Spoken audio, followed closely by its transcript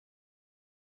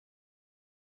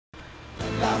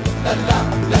Yes.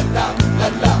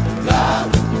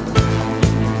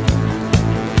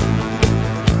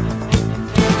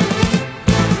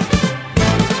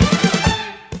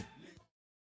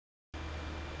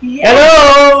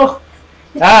 Hello!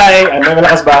 Hi! Ano,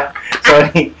 malakas ba?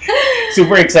 Sorry.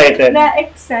 Super excited.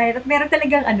 Na-excited. Meron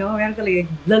talagang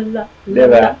lala,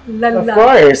 Diba? lala. Of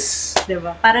course.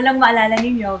 Diba? Para lang maalala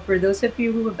ninyo, for those of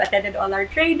you who have attended all our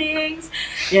trainings,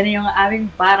 yan yung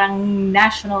aming parang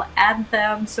national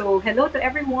anthem. So, hello to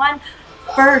everyone.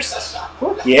 First.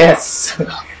 Yes.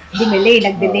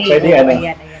 Nag-delay. Pwede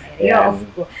Ayan. Yeah, of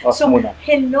course. So, muna.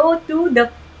 hello to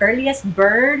the earliest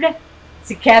bird,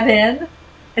 si Kevin.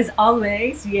 As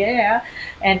always, yeah.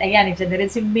 And ayan, nandiyan na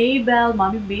rin si Mabel,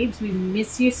 Mommy Babes, we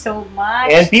miss you so much.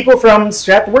 And people from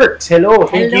Stratworks, hello,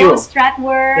 thank you. Hello,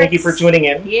 Stratworks. Thank you for tuning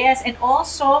in. Yes, and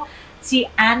also si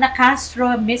Ana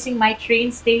Castro, missing my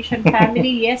train station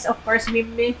family. Yes, of course, we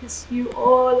miss you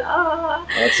all.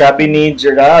 Sabi ni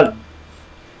Gerald,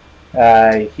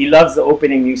 he loves the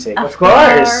opening music. Of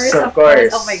course.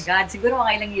 Oh my God, siguro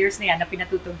mga ilang years na yan na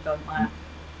pinatutugtog, mga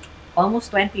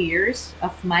almost 20 years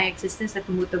of my existence na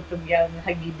tumutugtog yung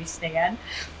Hagibis na yan.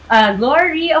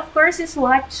 Glory, of course, is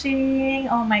watching.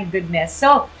 Oh my goodness.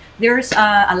 So, there's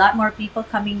a lot more people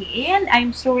coming in.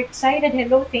 I'm so excited.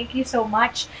 Hello, thank you so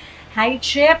much. Hi,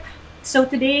 Chip. So,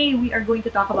 today we are going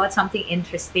to talk about something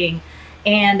interesting.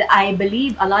 And I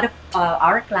believe a lot of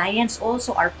our clients,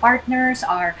 also our partners,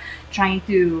 are trying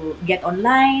to get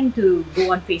online, to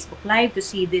go on Facebook Live to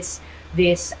see this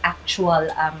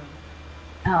actual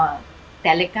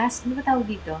telecast. Ano ba tawag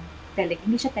dito?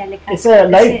 Hindi siya telecast. It's a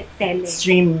live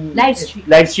streaming,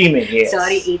 yes.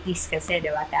 Sorry, 80s kasi,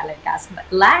 di ba? Telecast. But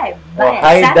live.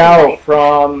 Hi daw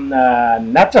from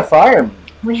Natra Farm.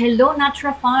 Well, hello,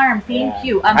 Natra Farm. Thank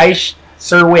you. Hi,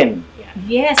 Sirwin.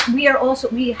 Yes, we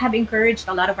have encouraged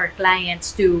a lot of our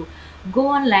clients to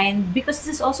go online because this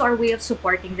is also our way of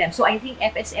supporting them. So I think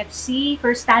FSFC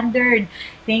First Standard,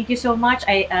 thank you so much.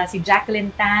 Si Jacqueline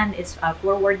Tan is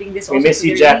forwarding this. We also miss to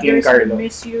you, their Jackie and leaders. Carlo. We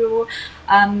miss you.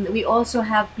 We also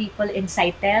have people in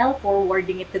Cytel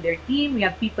forwarding it to their team. We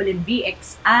have people in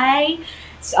VXI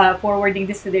forwarding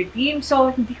this to their team.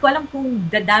 So, hindi ko alam kung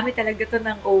dadami talaga to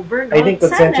ng over. No? I think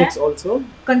Concentrics also.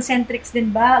 Concentrics din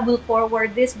ba will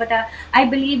forward this? But I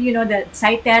believe, that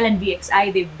Cytel and VXI,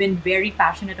 they've been very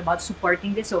passionate about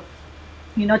supporting this. So,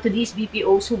 to these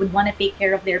BPOs who would want to take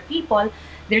care of their people,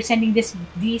 they're sending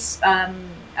these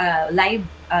live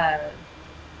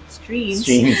streams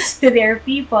to their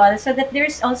people so that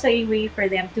there's also a way for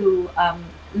them to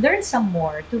learn some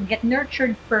more, to get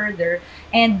nurtured further.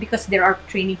 And because there are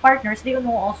training partners, they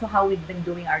know also how we've been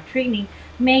doing our training.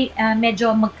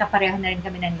 Medyo magkapareho na rin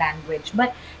kami ng language.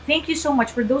 But thank you so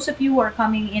much for those of you who are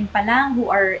coming in pa lang,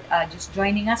 who are just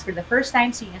joining us for the first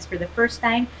time, seeing us for the first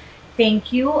time.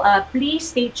 Thank you. Please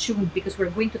stay tuned because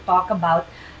we're going to talk about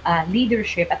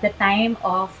leadership at the time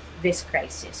of this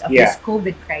crisis, of this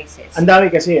COVID crisis. Ang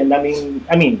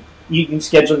daming, yung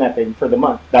schedule natin for the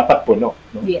month, dapat puno.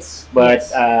 No? Yes. But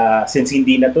since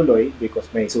hindi natuloy, because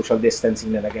may social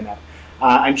distancing na naganap,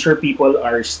 I'm sure people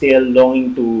are still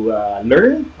longing to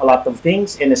learn a lot of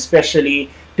things and especially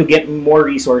to get more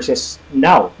resources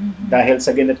now. Dahil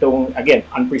sa ganitong, again,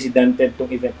 unprecedented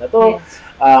tong event na to,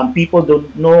 people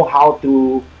don't know how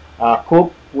to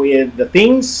cope with the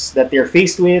things that they're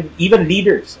faced with, even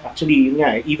leaders. Actually,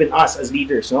 even us as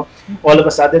leaders, no? All of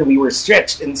a sudden, we were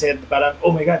stretched and said, parang,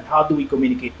 oh my God, how do we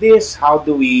communicate this? How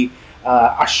do we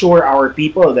assure our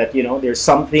people that, there's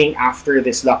something after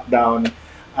this lockdown?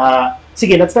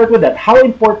 Sige, let's start with that. How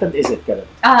important is it, Carelle?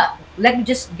 Let me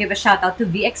just give a shout out to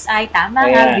VXI. Tama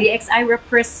nga, VXI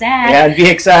represent. Yeah,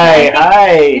 VXI,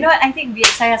 hi! I think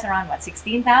VXI has around,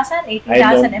 16,000,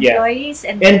 18,000 employees.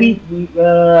 And we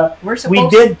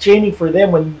did training for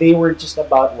them when they were just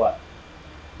about what?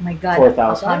 My God,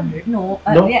 4,000? No.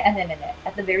 Yeah, and then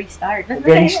at the very start.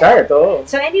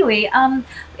 So anyway,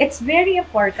 it's very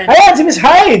important. Ayan, si Miss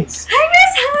Hides! Hi,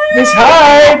 Miss Hides! Miss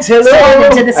Hides, hello! So,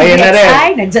 nandiyan na si VXI,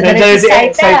 nandiyan na rin si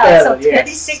Cytel. So, yes.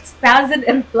 26,000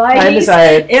 employees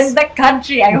in the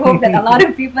country. I hope that a lot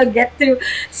of people get to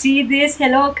see this.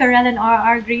 Hello, Carelle and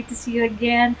RR. Great to see you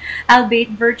again, albeit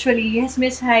virtually. Yes,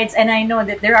 Miss Hides. And I know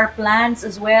that there are plans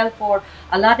as well for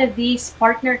a lot of these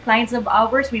partner clients of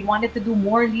ours. We wanted to do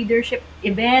more leadership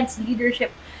events, leadership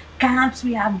camps.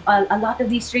 We have a lot of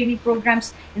these training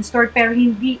programs in store, pero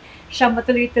hindi siya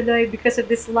matuloy-tuloy because of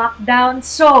this lockdown.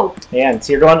 So, ayan,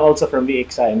 si Ron also from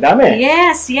VXI. Ang dami.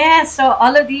 Yes. So,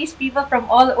 all of these people from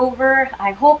all over,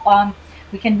 I hope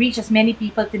we can reach as many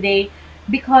people today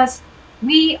because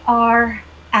we are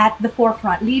at the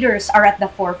forefront. Leaders are at the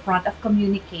forefront of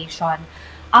communication.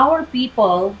 Our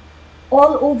people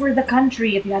all over the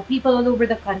country, if you have people all over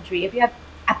the country, if you have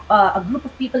a group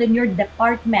of people in your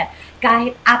department,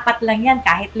 kahit 4 lang yan,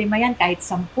 kahit 5 yan, kahit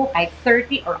 10, kahit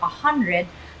 30 or 100,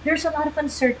 there's a lot of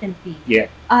uncertainty. Yeah.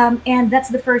 And that's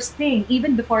the first thing.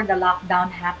 Even before the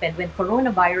lockdown happened, when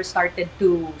coronavirus started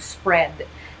to spread,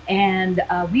 and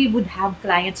we would have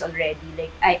clients already.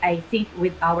 Like I think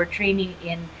with our training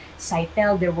in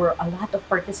Saitel, there were a lot of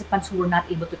participants who were not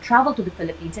able to travel to the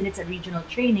Philippines, and it's a regional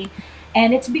training.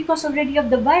 And it's because already of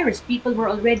the virus. People were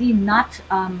already not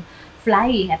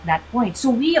flying at that point. So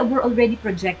we were already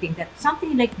projecting that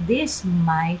something like this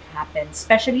might happen,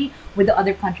 especially with the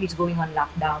other countries going on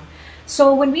lockdown.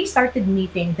 So when we started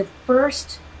meeting, the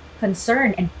first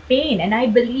concern and pain, and I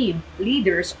believe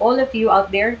leaders, all of you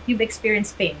out there, you've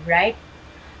experienced pain, right?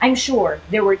 I'm sure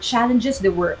there were challenges,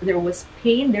 there was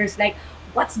pain, there's like,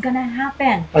 what's gonna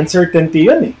happen? Uncertainty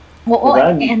yun eh. Oo,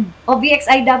 Diba? and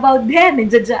OBXI Davao din,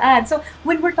 nandiyan. So,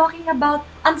 when we're talking about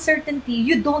uncertainty,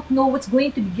 you don't know what's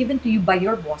going to be given to you by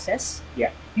your bosses. Yeah.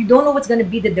 You don't know what's going to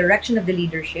be the direction of the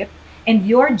leadership. And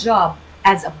your job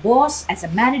as a boss, as a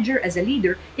manager, as a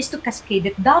leader, is to cascade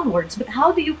it downwards. But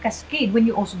how do you cascade when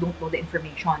you also don't know the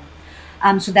information?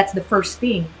 So that's the first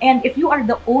thing. And if you are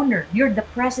the owner, you're the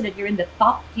president, you're in the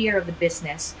top tier of the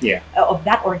business, Yeah. of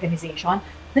that organization,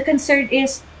 the concern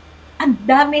is, ang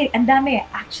dami,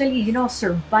 actually,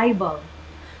 survival.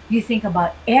 You think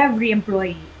about every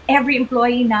employee. Every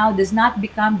employee now does not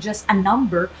become just a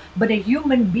number, but a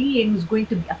human being who's going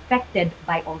to be affected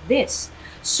by all this.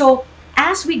 So,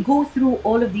 as we go through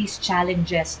all of these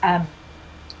challenges,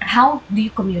 how do you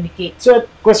communicate? So,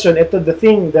 question, the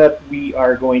thing that we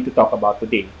are going to talk about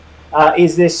today,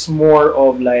 is this more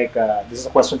of like, this is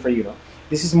a question for you, no?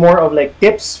 This is more of like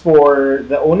tips for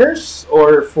the owners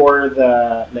or for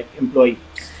the like employees?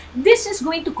 This is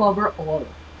going to cover all.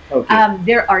 Okay.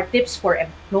 There are tips for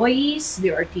employees.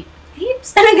 There are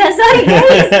tips. Talaga, sorry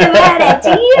guys.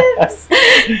 Tips.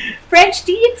 French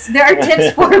tips. There are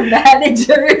tips for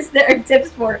managers. There are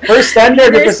tips for First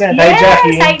standard represent. Yes, Hi,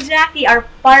 Jackie. hi Jackie, our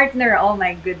partner. Oh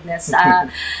my goodness.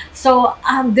 So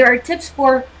there are tips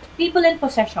for people in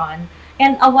possession.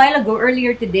 And a while ago,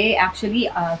 earlier today, actually,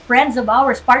 friends of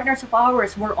ours, partners of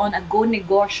ours, were on a Go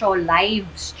Negosyo live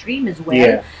stream as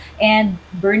well. Yeah. And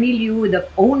Bernie Liu, the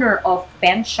owner of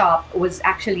Pen Shop, was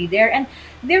actually there. And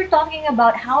they're talking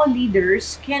about how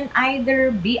leaders can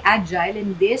either be agile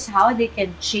in this, how they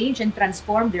can change and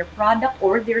transform their product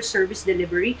or their service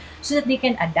delivery so that they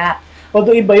can adapt.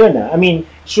 Although iba yun, I mean,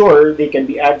 sure, they can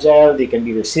be agile, they can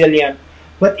be resilient,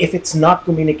 but if it's not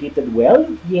communicated well,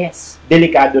 Yes.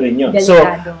 delikado rin yun.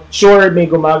 Delikado. So, sure, may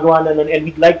gumagawa na nun, and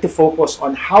we'd like to focus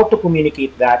on how to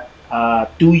communicate that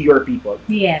to your people.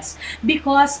 Yes,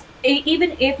 because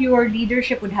even if your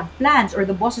leadership would have plans or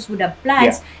the bosses would have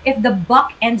plans, if the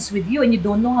buck ends with you and you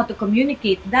don't know how to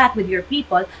communicate that with your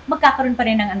people, magkakaroon pa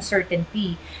rin ng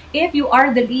uncertainty. If you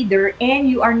are the leader and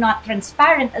you are not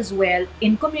transparent as well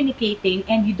in communicating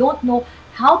and you don't know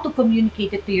how to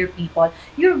communicate it to your people,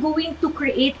 you're going to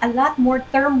create a lot more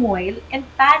turmoil and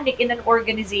panic in an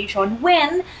organization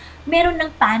when meron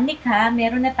ng panic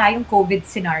meron na tayong COVID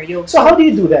scenario. So how do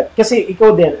you do that? Kasi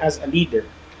ikaw din as a leader,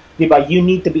 diba, you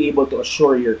need to be able to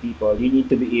assure your people. You need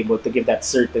to be able to give that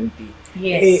certainty.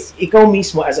 Yes. Ikaw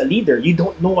mismo as a leader, you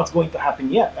don't know what's going to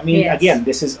happen yet. I mean, Yes. again,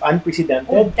 this is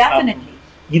unprecedented. Oh, definitely.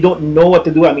 You don't know what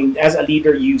to do. I mean, as a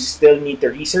leader, you still need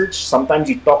to research. Sometimes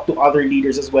you talk to other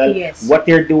leaders as well. Yes. What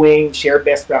they're doing, share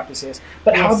best practices.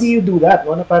 But how Yes. do you do that?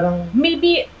 No, na parang,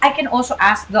 Maybe I can also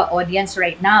ask the audience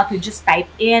right now to just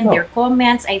type in their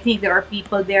comments. I think there are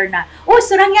people there na,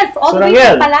 Surangel, all the way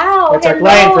Surangel. from Palau. That's our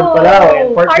client from Palau and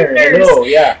partner. Partners. Hello,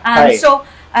 yeah. Hi. So,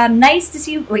 nice to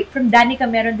see you. Wait, from Danica,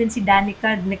 meron din si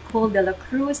Danica Nicole de la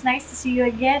Cruz. Nice to see you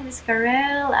again, Miss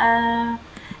Carelle.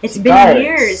 It's been Cars.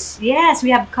 years. Yes, we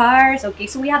have cars. Okay,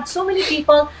 so we have so many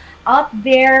people out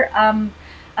there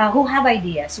who have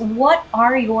ideas. What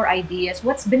are your ideas?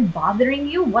 What's been bothering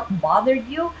you? What bothered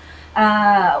you?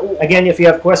 Again, if you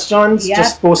have questions, Yeah.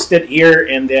 just post it here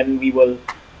and then we will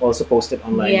also post it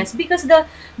online. Yes, because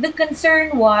the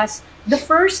concern was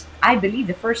I believe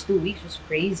the first 2 weeks was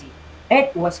crazy.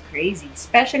 It was crazy,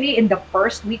 especially in the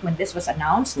first week when this was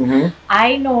announced. Mhm.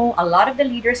 I know a lot of the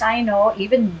leaders I know,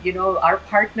 even our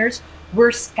partners,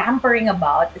 were scampering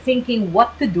about, thinking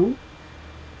what to do.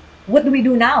 What do we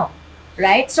do now,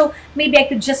 right? So maybe I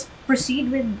could just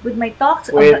proceed with my talks.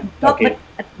 Okay.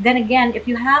 But then again, if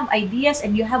you have ideas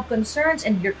and you have concerns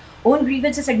and your own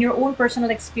grievances and your own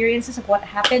personal experiences of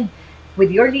what happened with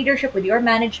your leadership, with your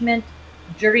management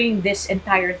during this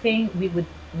entire thing, we would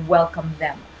welcome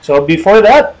them. So before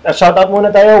that, a shout out muna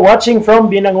tayo watching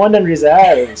from Binangonan,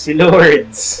 Rizal, si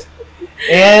Lourdes.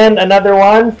 And another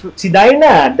one, si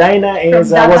Dinah. Dinah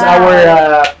is From was our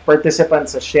Davao. participant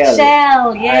sa Shell.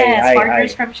 Shell, yes, Ay,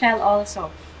 partners ay. from Shell also.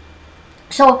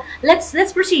 So let's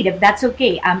proceed if that's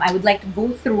okay. I would like to go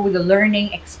through the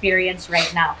learning experience right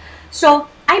now.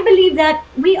 So I believe that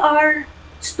we are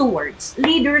stewards.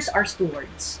 Leaders are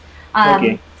stewards.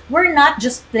 Okay. We're not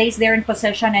just placed there in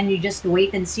possession and you just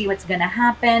wait and see what's gonna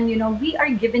happen. You know, we are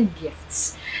given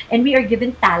gifts and we are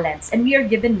given talents and we are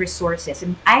given resources.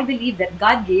 And I believe that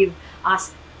God gave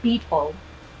us people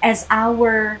as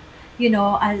our,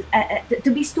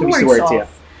 to be stewards stewards, of. yeah.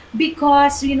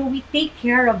 Because, we take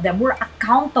care of them. We're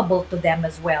accountable to them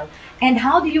as well. And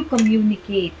how do you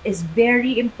communicate is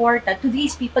very important to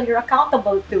these people you're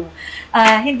accountable to.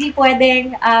 Hindi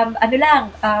pwedeng,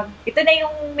 ito na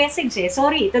yung message eh.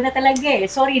 Sorry, ito na talaga eh.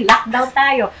 Sorry, lockdown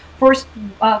tayo.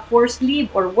 Forced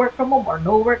leave or work from home or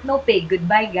no work, no pay.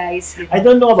 Goodbye, guys. I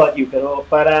don't know about you, pero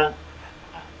parang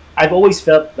I've always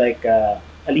felt like a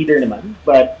leader naman,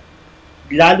 but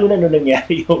lalo na nung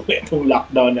nangyari yung itong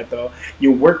lockdown na to,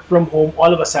 yung work from home,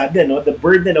 all of a sudden, no, the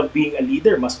burden of being a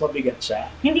leader, mas mabigat siya.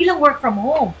 Hindi lang work from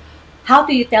home. How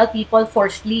do you tell people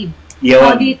forced leave? Yun.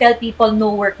 How do you tell people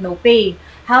no work, no pay?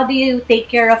 How do you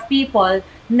take care of people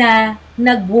na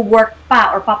nag-work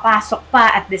pa or papasok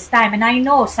pa at this time? And I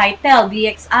know, Cytel,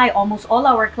 VXI, almost all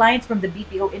our clients from the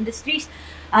BPO industries,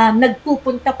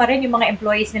 nagpupunta pa rin yung mga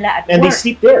employees nila at And work. they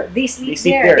sleep there. They sleep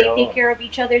there. They take care of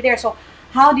each other there. So,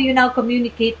 how do you now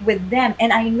communicate with them?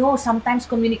 And I know sometimes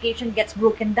communication gets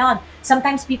broken down.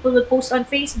 Sometimes people will post on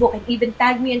Facebook and even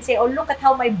tag me and say, "Oh, look at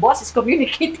how my boss is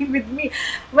communicating with me."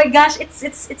 My gosh,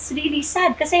 it's really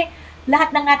sad kasi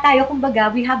lahat na nga tayo,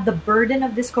 kumbaga, we have the burden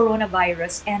of this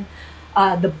coronavirus and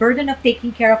the burden of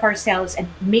taking care of ourselves and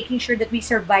making sure that we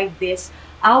survive this.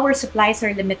 Our supplies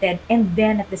are limited, and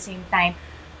then at the same time,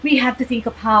 we have to think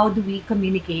of how do we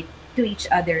communicate to each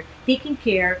other, taking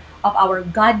care of our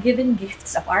God-given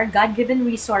gifts, of our God-given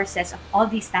resources, of all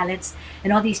these talents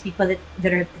and all these people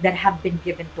that have been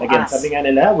given to Again, us. sabi nga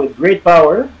nila, with great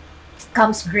power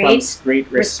Comes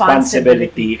great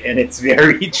responsibility. And it's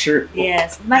very true.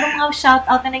 Yes. Merong mga shout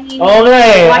out na nangingi.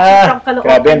 Okay. Watching from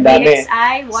grabe, Caloocan, ang dami.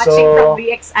 VXI. Watching So, from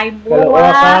VXI MOA.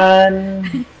 Caloocan,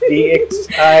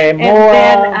 DXI, And MOA.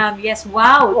 then, yes,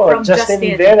 wow, from Justin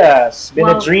Justin. Veras. Been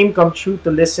Wow. a dream come true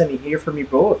to listen and hear from you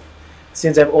both.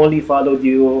 Since I've only followed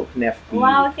you in FB.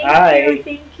 Wow,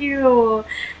 thank you.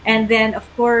 And then, of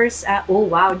course,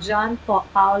 John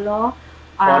Paulo.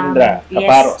 Ondra,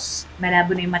 Caparos.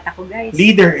 Malabo na yung mata ko, guys.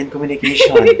 Leader in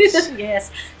communications. Yes.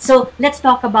 So, let's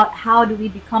talk about how do we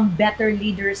become better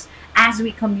leaders as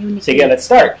we communicate. Sige, let's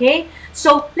start. Okay?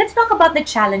 So, let's talk about the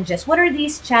challenges. What are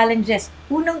these challenges?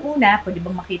 Unang-una, pwede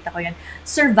bang makita ko yan?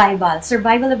 Survival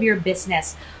of your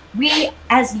business. We,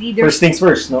 as leaders... First things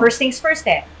first, no? First things first,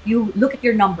 eh. You look at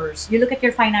your numbers. You look at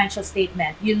your financial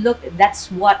statement. That's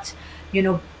what,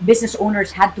 business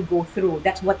owners had to go through.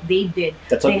 That's what they did.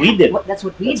 That's what we did. That's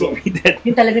what we did.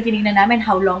 Yung talaga tinignan namin,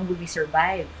 how long will we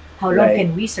survive? How long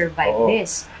can we survive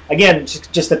this? Again,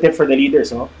 just a tip for the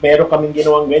leaders, no? Meron kaming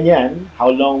ginawang ganyan,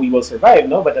 how long we will survive,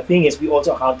 no? But the thing is, we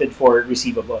also accounted for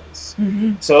receivables.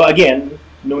 Mm-hmm. So again,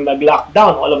 nung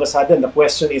nag-lockdown, all of a sudden, the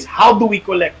question is, how do we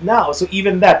collect now? So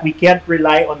even that, we can't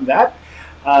rely on that.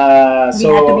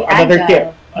 So another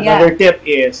tip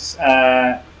is,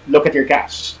 look at your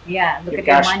cash. Yeah, look your at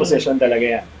your cash money. position talaga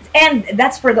yan. And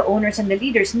that's for the owners and the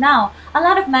leaders. Now, a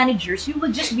lot of managers, you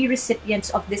will just be recipients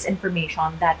of this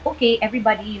information that, okay,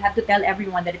 everybody, you have to tell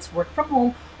everyone that it's work from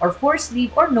home or forced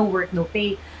leave or no work, no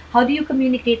pay. How do you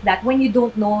communicate that when you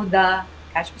don't know the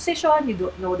cash position, you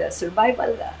don't know the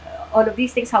survival, all of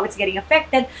these things, how it's getting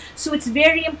affected? So it's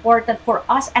very important for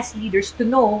us as leaders to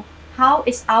know how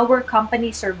is our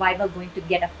company's survival going to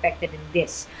get affected in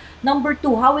this. Number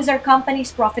two, how is our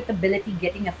company's profitability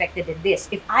getting affected in this?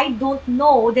 If I don't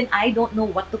know, then I don't know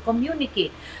what to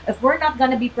communicate. If we're not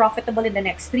going to be profitable in the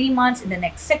next 3 months, in the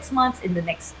next 6 months, in the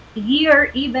next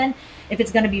year even, if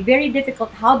it's going to be very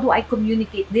difficult, how do I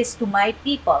communicate this to my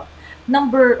people?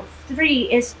 Number three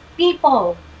is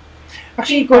people.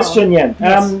 Actually, question yan.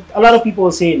 Yes. A lot of people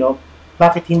say, no,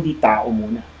 bakit hindi tao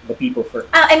muna? The people first.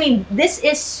 I mean, this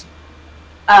is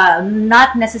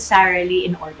not necessarily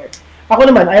in order. Ako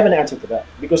naman, I have an answer to that.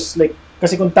 Because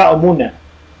kasi kung tao muna,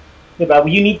 diba,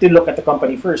 you need to look at the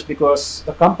company first because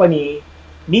the company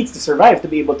needs to survive to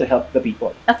be able to help the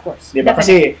people. Of course. Diba?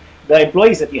 Kasi the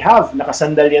employees that you have,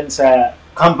 nakasandal yan sa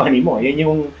company mo.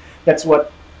 That's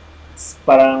what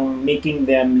parang making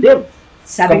them live.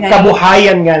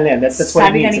 Kabuhayan nga yan. That's what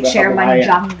it means. Sabi nga ni Chairman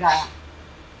Janga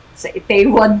sa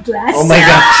Itaewon class. Oh my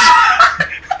gosh.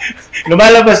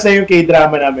 Lumalabas na yung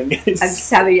K-drama namin, Ang guys.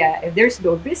 sabi niya, if there's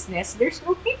no business, there's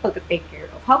no people to take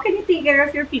care of. How can you take care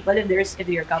of your people if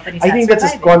your company's I not think that's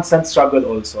a surviving? constant struggle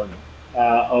also, no?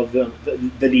 Of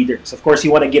the leaders. Of course,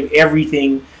 you want to give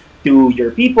everything to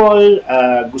your people.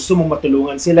 Gusto mong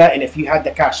matulungan sila, and if you had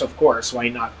the cash, of course, why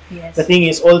not? Yes. The thing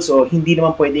is also, hindi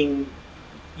naman pwedeng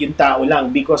yung tao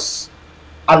lang, because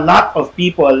a lot of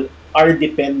people are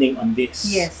depending on this.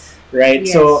 Yes. Right?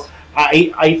 Yes. So,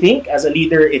 I think as a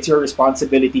leader, it's your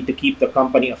responsibility to keep the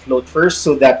company afloat first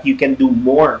so that you can do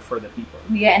more for the people.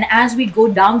 Yeah, and as we go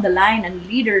down the line on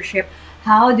leadership,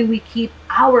 how do we keep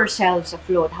ourselves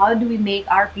afloat? How do we make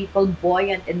our people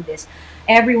buoyant in this?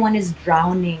 Everyone is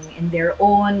drowning in their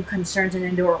own concerns and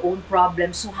in their own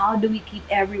problems. So how do we keep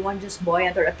everyone just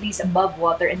buoyant, or at least above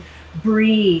water, and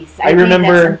breathe? I think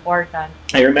remember- that's important.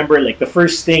 I remember like the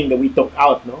first thing that we took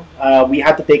out, no? We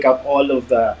had to take out all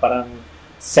of the parang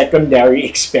secondary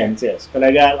expenses.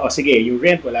 Talaga, sige, yung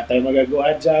rent, wala tayong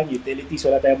magagawa dyan. Utilities,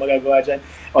 wala tayong magagawa dyan.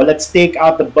 Let's take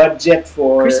out the budget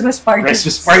for Christmas party.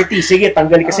 Christmas party. Sige,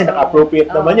 tanggalin kasi naka-appropriate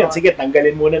naman yun. Sige,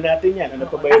 tanggalin muna natin yan. Ano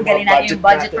pa ba yung Tanggalin mga natin yung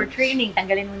budget natin? for training.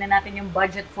 Tanggalin muna natin yung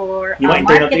budget for Yung mga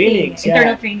internal marketing. trainings, yeah.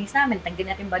 Internal trainings namin. Tanggalin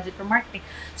natin yung budget for marketing.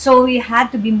 So we had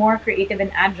to be more creative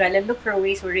and agile and look for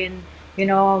ways wherein, you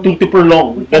know, To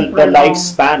prolong the prolong.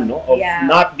 lifespan, no, of Yeah.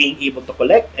 not being able to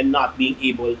collect and not being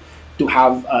able to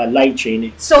have live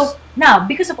trainings. So now,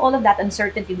 because of all of that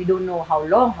uncertainty, we don't know how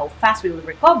long, how fast we will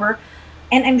recover.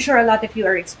 And I'm sure a lot of you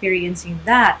are experiencing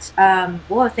that.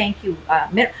 Well, thank you.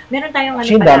 Meron tayong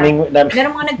Actually, ano pala. daming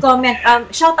Meron mga nag-comment.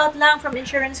 Shout out lang from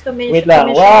Insurance Commission. wait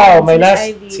lang. Wow, my Miss last,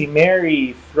 Ivy. si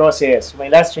Mary Roses, my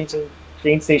last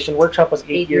train station workworkshop was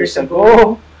 8 8 years years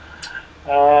ago.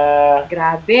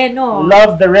 Grabe, no?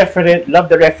 Love the reference. Love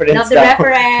the daw.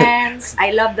 reference.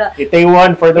 I love the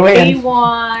Itaewon for the win.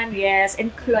 A1, yes. And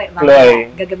Chloe.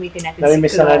 Chloe. Gagamitin natin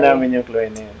Namimiss si na nga Chloe. namin yung Chloe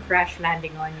na yun. Crash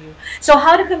landing on you. So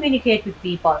how to communicate with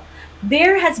people?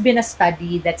 There has been a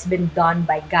study that's been done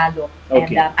by Gallup.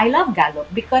 Okay. And I love Gallup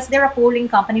because they're a polling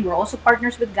company. We're also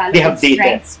partners with Gallup. They have and data.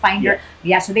 Strengths Finder.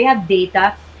 Yeah, so they have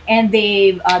data. And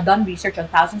they've done research on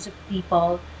thousands of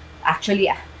people. Actually,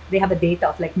 they have a data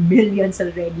of like millions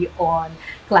already on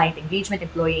client engagement,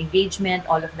 employee engagement,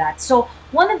 all of that. So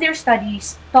one of their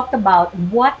studies talked about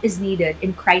what is needed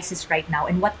in crisis right now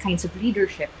and what kinds of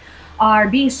leadership are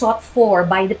being sought for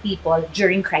by the people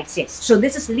during crisis. So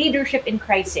this is leadership in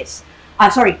crisis.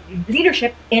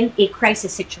 Leadership in a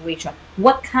crisis situation.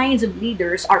 What kinds of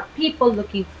leaders are people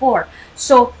looking for?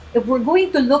 So if we're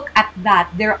going to look at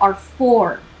that, there are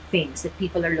 4 things that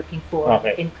people are looking for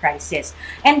Okay. in crisis.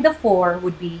 And the 4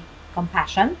 would be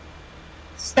compassion,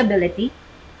 stability,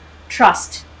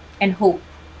 trust, and hope.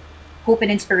 Hope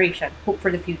and inspiration, hope for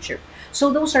the future.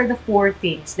 So those are the 4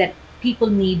 things that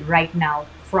people need right now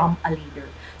from a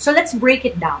leader. So let's break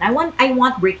it down. I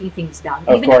want breaking things down.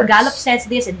 Of Even course. if Gallup says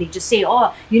this and they just say,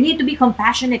 oh, you need to be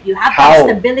compassionate, you have to How? have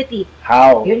stability,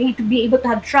 How? you need to be able to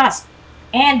have trust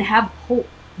and have hope.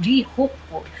 Be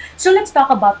hopeful. So let's talk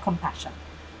about compassion.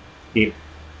 Okay.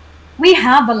 We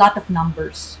have a lot of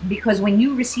numbers because when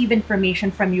you receive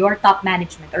information from your top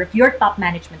management, or if your top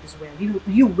management as well,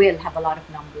 you will have a lot of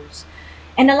numbers.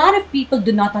 And a lot of people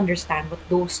do not understand what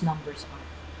those numbers are.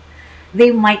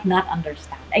 They might not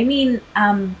understand. I mean,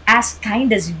 as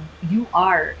kind as you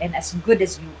are and as good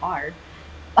as you are,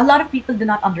 a lot of people do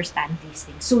not understand these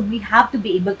things. So we have to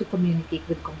be able to communicate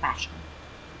with compassion.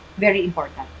 Very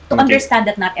important. To Okay. understand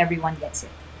that not everyone gets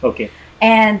it. Okay.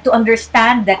 And to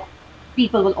understand that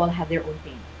people will all have their own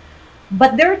pain.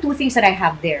 But there are 2 things that I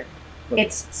have there. Okay.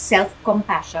 It's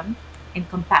self-compassion and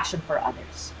compassion for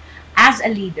others. As a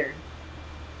leader,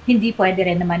 hindi pwede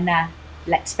rin naman na,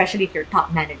 like, especially if you're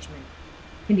top management,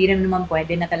 hindi rin naman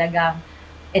pwede na talagang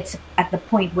it's at the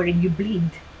point wherein you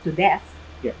bleed to death.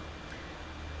 Yeah.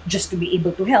 Just to be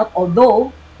able to help,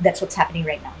 although that's what's happening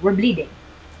right now. We're bleeding.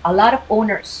 A lot of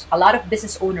owners, a lot of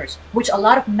business owners, which a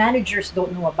lot of managers don't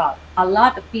know about, a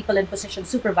lot of people in position,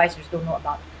 supervisors don't know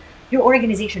about. Your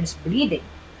organization is bleeding.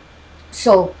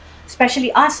 So,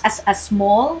 especially us as a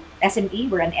small SME,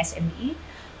 we're an SME,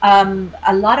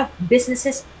 a lot of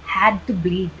businesses had to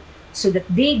bleed so that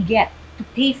they get to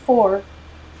pay for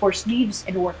sleeves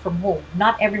and work from home.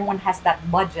 Not everyone has that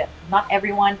budget. Not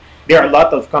everyone. There are a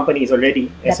lot of companies already,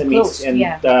 That SMEs, closed, and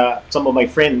yeah. some of my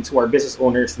friends who are business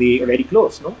owners, they already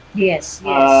closed, no? Yes,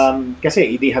 yes.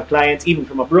 Kasi they have clients even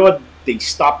from abroad. They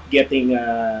stopped getting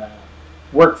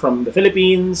work from the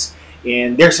Philippines,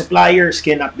 and their suppliers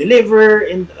cannot deliver,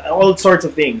 and all sorts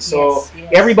of things. So Yes, yes.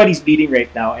 everybody's bleeding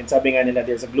right now, and sabi nga nila,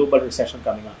 there's a global recession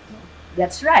coming up. No?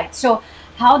 That's right. So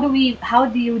how do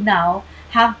you now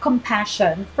have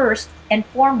compassion first and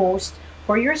foremost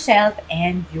for yourself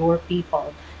and your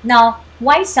people. Now,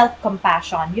 why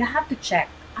self-compassion? You have to check,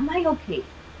 am I okay?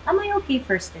 Am I okay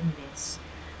first in this?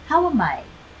 How am I?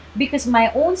 Because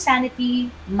my own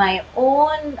sanity, my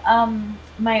own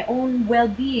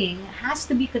well-being has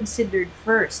to be considered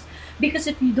first. Because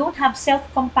if you don't have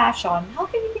self-compassion, how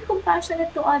can you be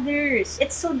compassionate to others?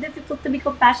 It's so difficult to be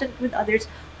compassionate with others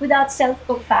without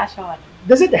self-compassion.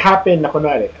 Does it happen na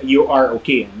kunwari, you are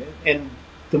okay, and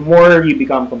the more you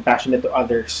become compassionate to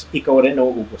others, ikaw rin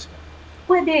nauubos ka?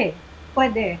 Pwede.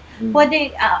 Pwede. Mm.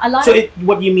 Pwede. A lot So of,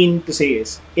 what you mean to say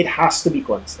is, it has to be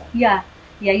constant. yeah.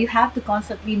 Yeah, you have to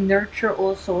constantly nurture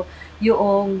also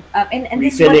yung, and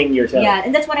this is what, Refilling yourself. yeah, and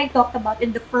that's what I talked about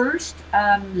in the first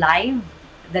live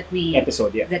that we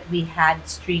Episode, yeah. that we had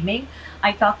streaming.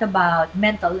 I talked about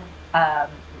mental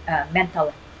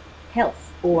health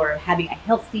or having a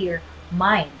healthier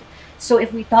mind. So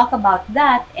if we talk about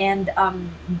that and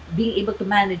being able to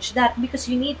manage that, because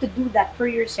you need to do that for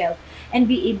yourself and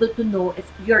be able to know if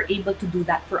you're able to do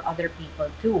that for other people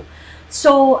too.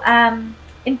 So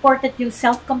important yung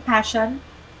self-compassion,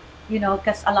 you know,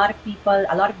 because a lot of people,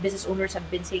 a lot of business owners have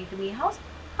been saying to me, how's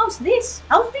this?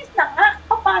 How's this na nga?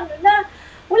 Paano na?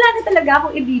 Wala na talaga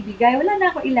akong ibibigay. Wala na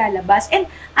akong ilalabas. And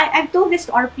I've told this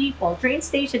to our people. Train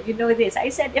station, you know this. I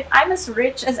said, if I'm as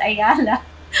rich as Ayala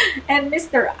and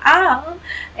Mr. Ang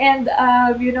and,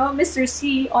 Mr.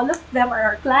 C, all of them are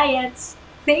our clients.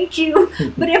 Thank you.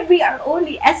 But if we are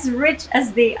only as rich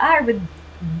as they are with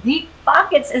deep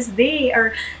pockets as they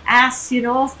are, as,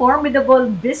 formidable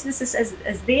businesses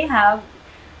as they have,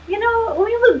 we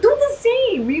will do the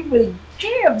same. We will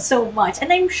give so much.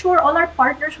 And I'm sure all our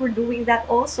partners were doing that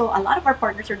also. A lot of our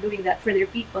partners are doing that for their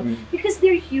people because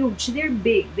they're huge, they're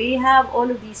big, they have all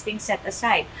of these things set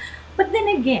aside. But then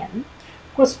again,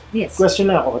 yes. Question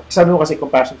na ako. Sabi mo kasi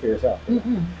compassion for yourself.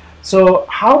 Mm-mm. So,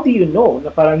 how do you know na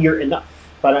parang you're enough?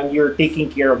 Parang you're taking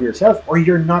care of yourself or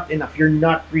you're not enough? You're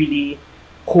not really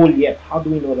whole yet. How do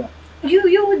we know that? You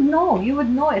would know. You would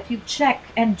know if you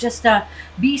check and just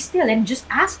be still and just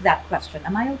ask that question.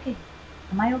 Am I okay?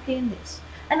 Am I okay in this?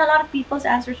 And a lot of people's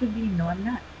answers would be, no, I'm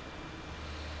not.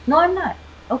 No, I'm not.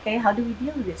 Okay, how do we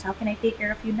deal with this? How can I take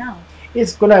care of you now?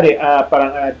 Is kunwari,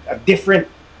 parang a different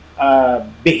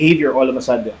behavior all of a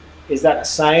sudden. Is that a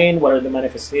sign? What are the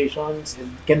manifestations?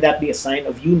 Can that be a sign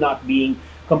of you not being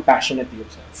compassionate to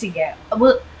yourself? Sige.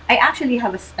 Well, I actually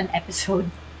have an episode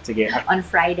Sige. on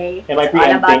Friday. Am I It's all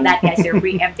about preempting? that, guys. You're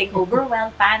preempting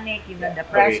overwhelm, panic,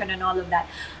 depression, and all of that.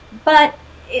 But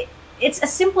it's a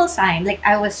simple sign. Like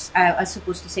I was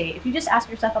supposed to say, if you just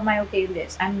ask yourself, am I okay in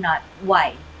this? I'm not.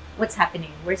 Why? What's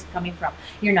happening? Where's it coming from?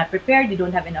 You're not prepared. You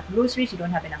don't have enough groceries. You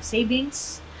don't have enough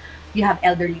savings. You have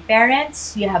elderly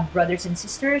parents. You have brothers and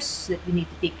sisters that you need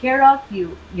to take care of.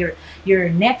 Your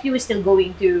nephew is still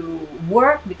going to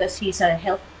work because he's a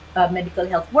medical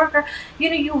health worker.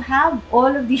 You have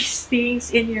all of these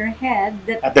things in your head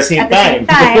that At the same at the same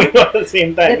time. time, At the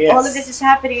same time, that yes. all of this is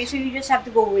happening. So you just have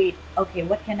to go, wait, okay,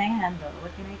 what can I handle?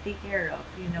 What can I take care of?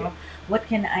 Okay. What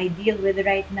can I deal with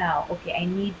right now? Okay, I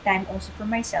need time also for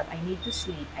myself. I need to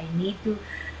sleep. I need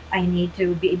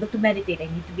to be able to meditate.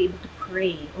 I need to be able to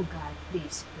pray. Oh God,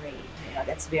 please pray.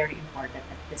 That's very important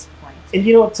at this point. And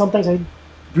you know what? Sometimes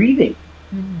breathing.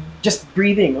 Mhm. Just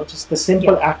breathing, just the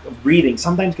simple act of breathing.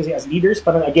 Sometimes kasi as leaders,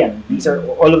 parang again, these are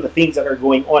all of the things that are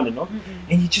going on,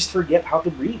 Mm-mm. and you just forget how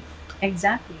to breathe.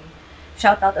 Exactly.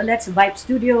 Shout out ulit sa Vibe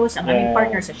Studios, ang aming Yeah.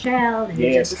 partner sa Shell.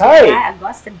 Yes. Hi! Hi!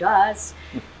 Augusta does.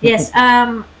 Yes.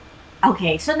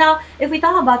 Okay, so now, if we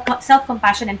talk about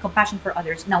self-compassion and compassion for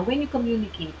others, now when you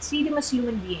communicate, see them as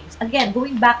human beings. Again,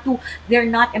 going back to, they're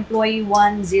not employee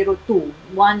 102,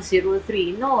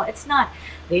 103. No, it's not.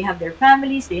 They have their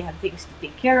families, they have things to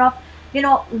take care of.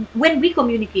 When we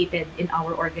communicated in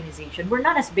our organization, we're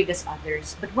not as big as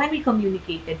others, but when we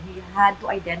communicated, we had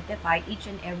to identify each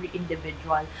and every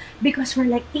individual because we're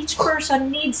like, each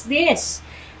person needs this.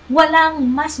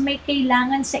 Walang mas may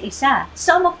kailangan sa isa.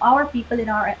 Some of our people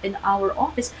in our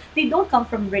office, they don't come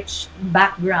from rich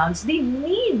backgrounds. They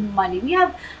need money. We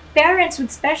have parents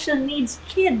with special needs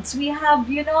kids. We have,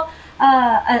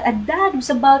 a dad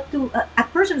who's a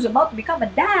person who's about to become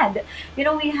a dad.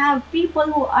 We have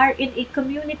people who are in a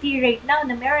community right now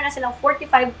na meron na silang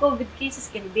 45 COVID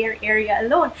cases in their area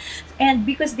alone. And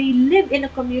because they live in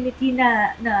a community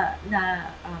na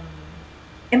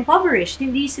impoverished.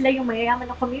 Hindi sila yung mayayaman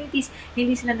na communities.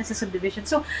 Hindi sila nasa subdivision.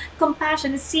 So,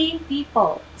 compassion is seeing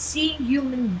people, seeing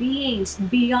human beings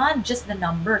beyond just the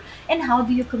number. And how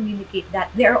do you communicate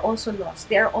that? They are also lost.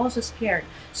 They are also scared.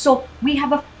 So,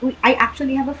 I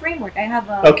actually have a framework. I have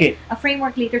a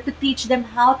framework later to teach them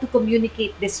how to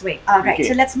communicate this way. All right,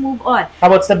 so let's move on. How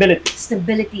about stability?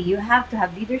 Stability. You have to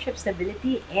have leadership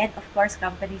stability and, of course,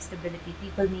 company stability.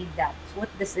 People need that. So what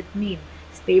does it mean?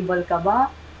 Stable ka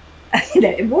ba?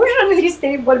 Emotionally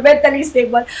stable, mentally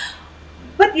stable.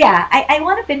 But yeah, I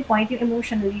want to pinpoint yung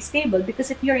emotionally stable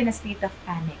because if you're in a state of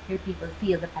panic, your people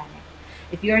feel the panic.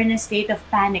 If you're in a state of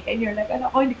panic and you're like,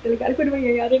 ano, hindi ko talaga alam kung ano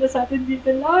mangyayari na sa atin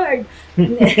dito, Lord.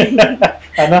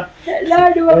 Ano?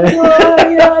 Lord, wag mo.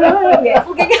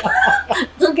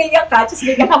 Kung ganyan ka, just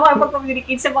ganyan ka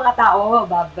mag-communicate sa mga tao,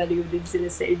 babaliw din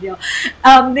sila sa inyo.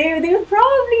 They will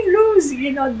probably lose,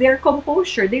 their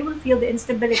composure. They will feel the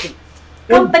instability.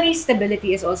 Company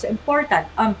stability is also important.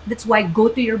 That's why go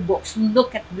to your books,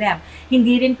 look at them.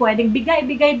 Hindi rin pwedeng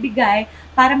bigay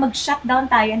para mag-shutdown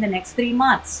tayo in the next 3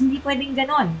 months. Hindi pwedeng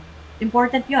ganon.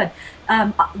 Important yun.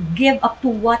 Give up to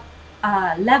what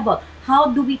level? How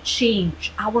do we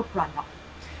change our product?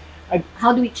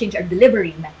 How do we change our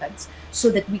delivery methods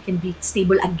so that we can be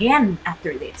stable again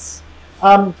after this?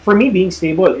 For me, being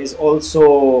stable is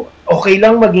also okay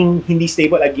lang maging hindi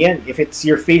stable again if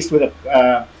you're faced with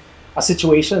a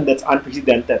situation that's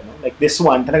unprecedented. No? Like this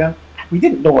one, talagang, we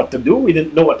didn't know what to do. We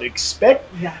didn't know what to expect.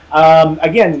 Yeah.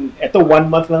 Again, ito 1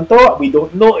 month lang to. We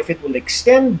don't know if it will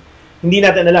extend. Hindi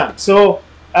natin alam. So,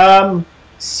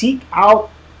 seek help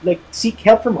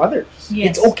from others.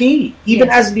 Yes. It's okay.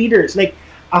 Even as leaders. Like,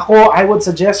 I would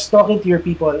suggest talking to your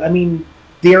people. I mean,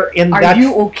 they're in Are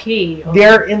you okay?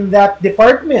 They're in that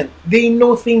department. They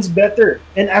know things better.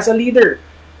 And as a leader,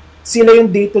 sila yung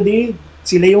day-to-day,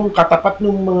 sila yung katapat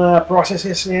ng mga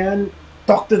processes na yan,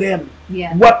 talk to them.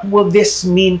 Yeah. What will this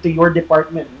mean to your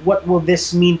department? What will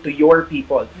this mean to your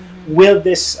people? Mm-hmm. Will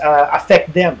this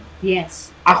affect them?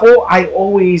 Yes. I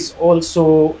always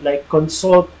also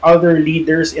consult other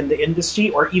leaders in the industry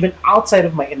or even outside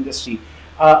of my industry,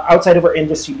 outside of our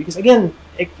industry, because again,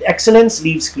 excellence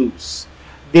leaves clues.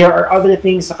 There are other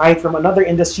things aside from another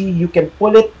industry, you can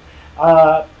pull it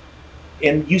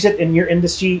and use it in your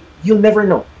industry. You'll never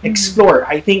know. Explore.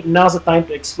 I think now's the time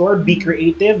to explore. Be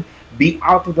creative. Be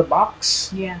out of the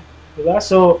box. Yeah. Diba?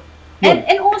 So, and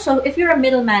also, if you're a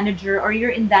middle manager or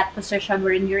you're in that position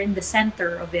wherein you're in the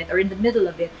center of it or in the middle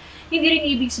of it, hindi rin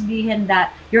ibig sabihin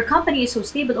that your company is so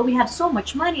stable, we have so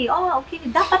much money, okay,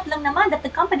 dapat lang naman that the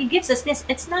company gives us this.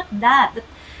 It's not that.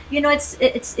 It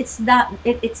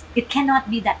cannot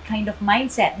be that kind of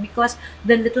mindset, because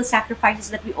the little sacrifices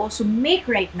that we also make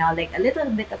right now, like a little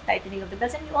bit of tightening of the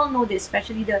belts, and you all know this,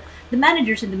 especially the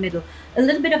managers in the middle, a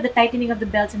little bit of the tightening of the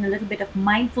belts and a little bit of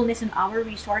mindfulness in our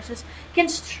resources can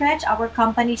stretch our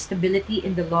company stability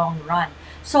in the long run.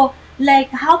 So,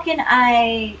 how can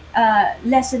I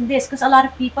lessen this? Because a lot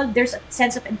of people, there's a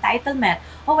sense of entitlement.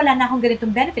 Wala na akong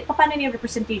ganitong benefit. Paano na yung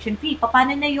representation fee?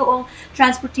 Paano na yung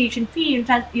transportation fee?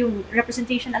 Yung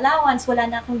representation allowance? Wala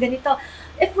na akong ganito.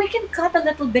 If we can cut a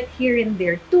little bit here and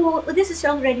there, too, this is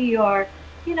already your,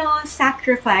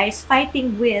 sacrifice,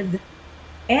 fighting with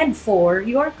and for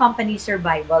your company's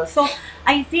survival. So,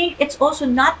 I think it's also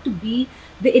not to be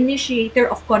the initiator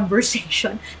of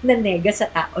conversation na nega sa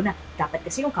tao na dapat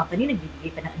kasi yung company nagbibigay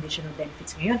pa ng additional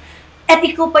benefits ngayon. At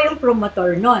ikaw pa yung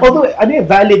promoter nun. Although,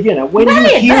 valid yun. When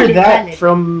you hear that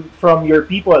from your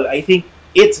people, I think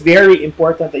it's very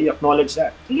important that you acknowledge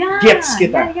that. Yeah. Gets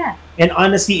kita. Yeah. And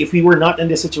honestly, if we were not in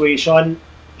this situation,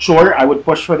 sure, I would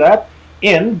push for that.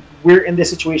 And we're in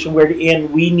this situation wherein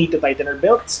we need to tighten our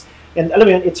belts. And alam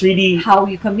mo yun, it's really how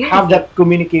you communicate. Have that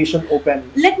communication open.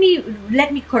 Let me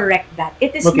correct that.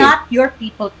 It is not your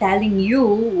people telling you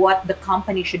what the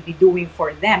company should be doing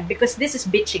for them, because this is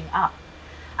bitching up.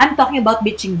 I'm talking about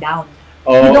bitching down.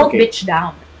 You don't bitch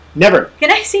down. Never. Can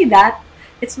I say that?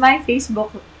 It's my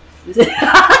Facebook.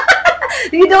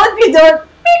 You don't bitch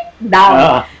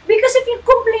down. Because if you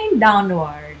complain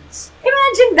downwards,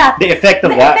 imagine that. The effect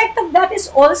of that is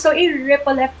also a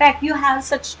ripple effect. You have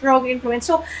such strong influence.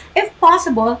 So, if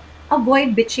possible,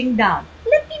 avoid bitching down.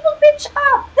 Let people bitch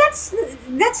up.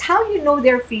 That's how you know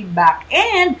their feedback.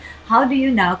 And how do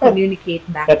you now communicate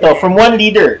back to them? From one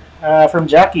leader, from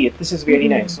Jackie, this is very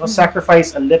nice. No?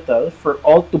 Sacrifice a little for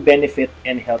all to benefit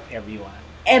and help everyone.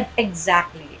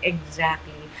 Exactly.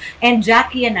 And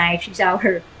Jackie and I, she's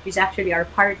actually our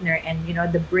partner, and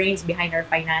the brains behind our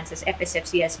finances.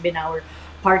 FSFC has been our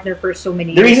partner for so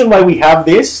many years. The reason why we have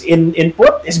this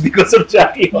input is because of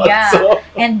Jackie also. Yeah,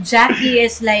 and Jackie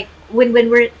is like, when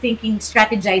we're thinking,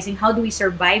 strategizing, how do we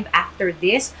survive after after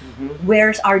this?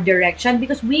 Where's our direction?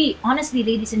 Because we, honestly,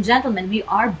 ladies and gentlemen, we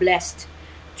are blessed.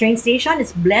 Train Station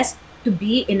is blessed to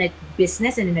be in a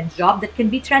business and in a job that can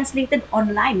be translated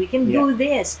online. We can do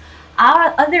this.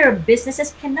 Our other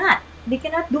businesses cannot. They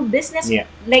cannot do business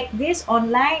like this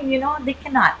online, they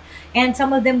cannot. And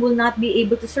some of them will not be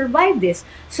able to survive this.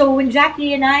 So when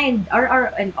Jackie and I and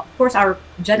and of course our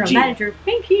general manager,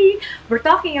 Pinky, we're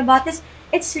talking about this,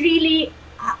 it's really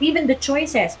even the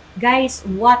choices. Guys,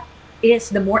 what is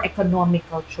the more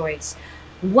economical choice?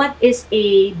 What is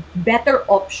a better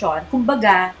option?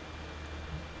 Kumbaga,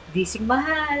 di sing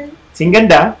mahal. Sing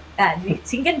ganda.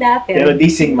 Sing ganda, pero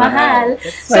di sing mahal.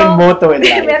 That's my motto in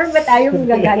life. Meron ba tayong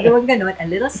gagawin ganon? A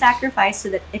little sacrifice so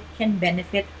that it can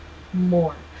benefit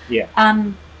more. Yeah.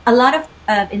 A lot of,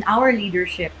 in our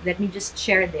leadership, let me just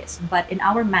share this, but in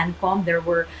our Mancom, there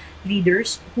were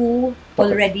leaders who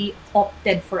already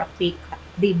opted for a pay cut.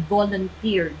 They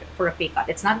volunteered for a pay cut.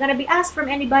 It's not going to be asked from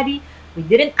anybody. We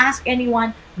didn't ask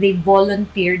anyone. They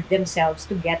volunteered themselves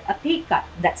to get a pay cut.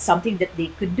 That's something that they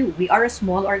could do. We are a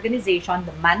small organization.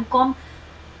 The Mancom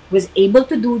was able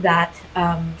to do that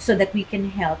so that we can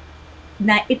help.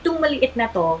 Na itong maliit na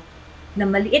to, na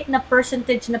maliit na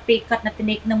percentage na pay cut na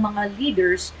tinake ng mga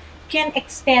leaders can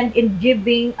extend in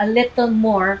giving a little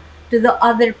more to the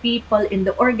other people in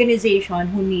the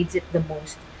organization who needs it the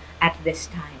most at this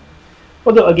time.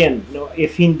 Although again,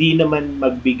 if hindi naman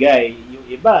magbigay yung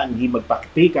iba, hindi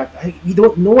magpa-pay cut, we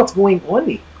don't know what's going on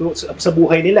sa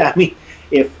buhay nila. I mean,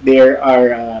 if there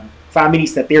are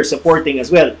families that they're supporting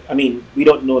as well, I mean, we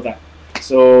don't know that.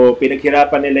 So,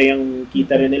 pinaghirapan nila yung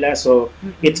kita rin nila. So,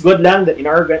 it's good lang that in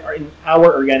our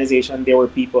organization, there were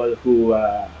people who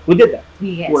did that,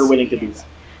 who were willing to do that.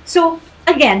 So,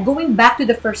 again, going back to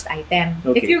the first item,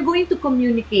 if you're going to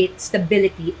communicate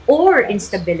stability or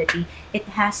instability,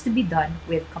 it has to be done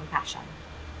with compassion.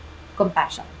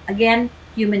 Compassion. Again,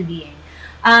 human being.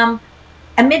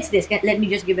 Amidst this, let me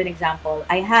just give an example.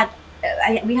 We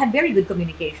had very good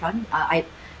communication.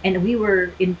 And we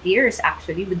were in tears,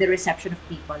 actually, with the reception of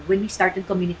people when we started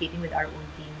communicating with our own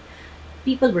team.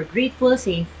 People were grateful,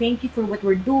 saying thank you for what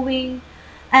we're doing.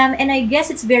 And I guess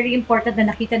it's very important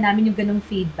na nakita namin yung ganung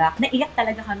feedback. Naiyak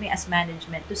talaga kami as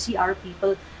management to see our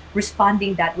people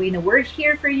responding that way. Na we're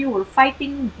here for you, we're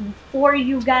fighting for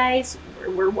you guys,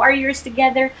 we're warriors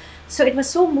together. So it was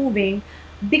so moving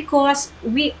because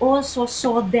we also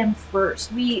saw them first.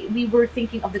 We were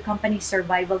thinking of the company's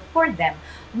survival for them.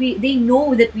 They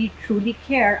know that we truly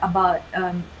care about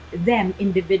them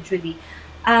individually.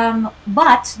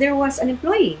 But there was an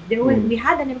employee. We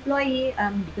had an employee.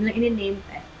 Hindi ko na in-name.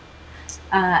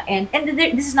 And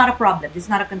this is not a problem. This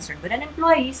is not a concern. But an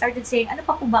employee started saying, ano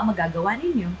pa po ba ang magagawa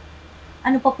ninyo?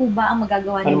 Ano pa po ba ang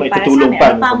magagawa ninyo para sa amin?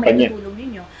 Ano pa ang maitutulong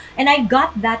ninyo? And I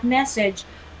got that message.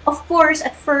 Of course,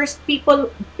 at first, people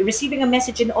receiving a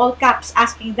message in all caps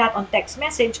asking that on text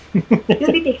message, you'll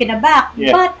be taken aback.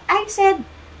 Yeah. But I said,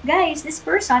 guys, this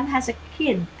person has a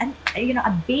kid,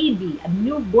 a baby, a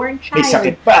newborn child. May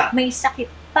sakit pa. May sakit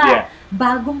pa. Yeah.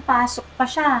 Bagong pasok pa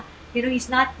siya. He's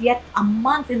not yet a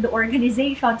month in the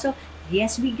organization. So,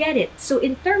 yes, we get it. So,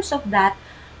 in terms of that,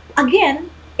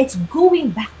 again, it's going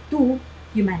back to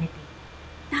humanity.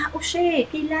 Tao siya eh.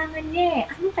 Kailangan niya eh.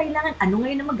 Ano kailangan? Ano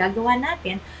ngayon na magagawa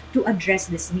natin to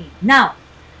address this need? Now,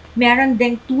 meron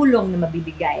ding tulong na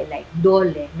mabibigay like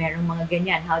dole, merong mga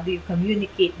ganyan. How do you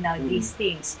communicate now these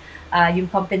things?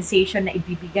 Yung compensation na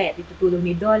ibibigay at itutulong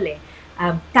ni dole.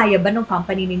 Kaya ba ng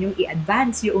company ninyong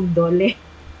i-advance yung dole?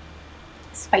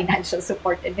 Financial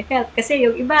support and health. Kasi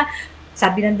yung iba,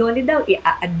 sabi ng dole daw,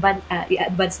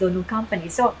 i-advance daw ng company.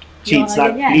 So, it's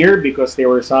not clear because there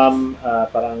were some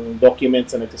parang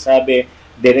documents na nagsasabi,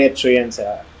 diretso yan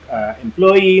sa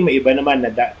employee, may iba naman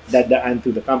na dadaan to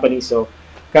the company. So,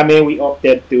 we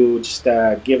opted to just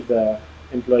give the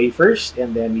employee first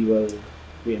and then we will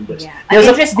reimburse. Yeah.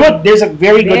 There's a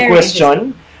very good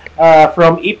question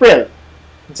from April.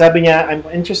 Sabi niya, I'm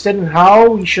interested in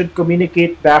how we should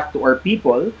communicate back to our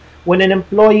people when an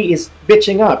employee is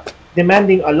bitching up,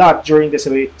 demanding a lot during this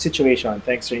situation.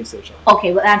 Thanks, Train Station.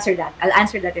 Okay, we'll answer that. I'll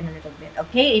answer that in a little bit.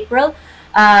 Okay, April?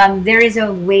 There is a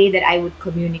way that I would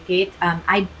communicate.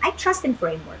 I trust in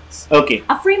frameworks. Okay.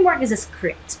 A framework is a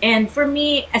script. And for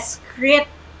me, a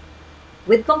script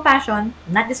with compassion,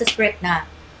 not just a script na,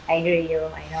 I hear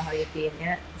you, I know how you feel.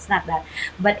 It's not that.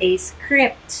 But a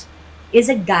script is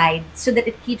a guide so that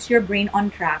it keeps your brain on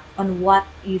track on what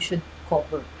you should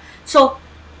cover. So,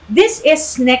 this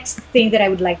is next thing that I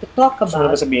would like to talk about. So, ano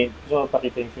ba sabihin? So,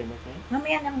 pakita yung framework niya?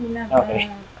 Mamaya na muna.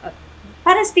 Okay.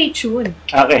 Para stay tuned.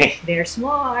 Okay. There's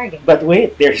more. But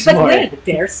wait, there's more.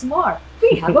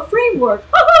 We have a framework.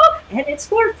 and it's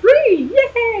for free.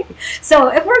 Yay! So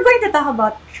if we're going to talk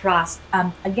about trust,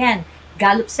 again,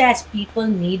 Gallup says people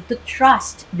need to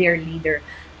trust their leader.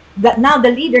 Now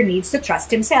the leader needs to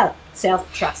trust himself,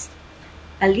 self-trust.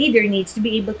 A leader needs to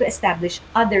be able to establish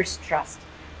others' trust.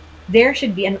 There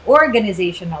should be an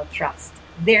organizational trust.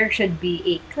 There should be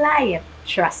a client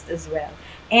trust as well.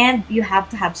 And you have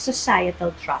to have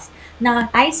societal trust. Now,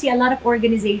 I see a lot of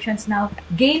organizations now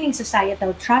gaining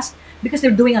societal trust because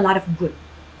they're doing a lot of good.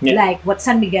 Yeah. Like what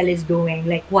San Miguel is doing,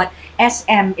 like what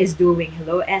SM is doing.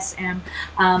 Hello, SM.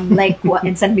 Like what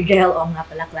in San Miguel, nga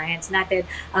pala clients natin.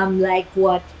 Like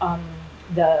what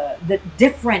the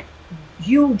different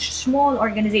huge, small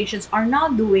organizations are now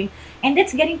doing, and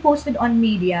it's getting posted on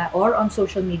media or on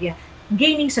social media,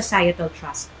 gaining societal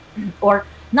trust. Or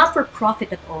not for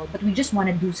profit at all, but we just want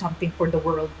to do something for the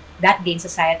world. That gains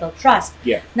societal trust.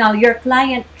 Yeah. Now, your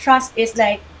client trust is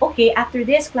like, okay, after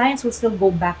this, clients will still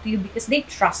go back to you because they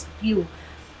trust you.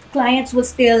 Clients will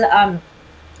still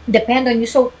depend on you.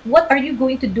 So what are you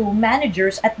going to do,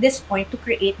 managers, at this point to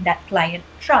create that client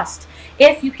trust?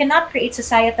 If you cannot create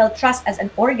societal trust as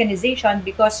an organization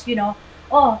because,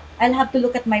 oh, I'll have to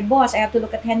look at my boss, I have to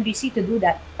look at Henry C. to do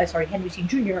that. Henry C.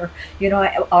 Jr.,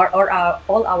 or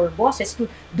all our bosses to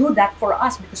do that for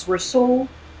us because we're so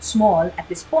small at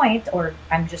this point, or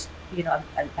I'm just, a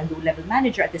low-level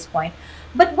manager at this point.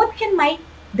 But what can my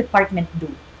department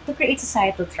do to create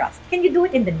societal trust? Can you do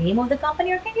it in the name of the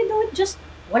company, or can you do it just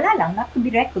wala lang, not to be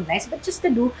recognized, but just to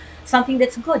do something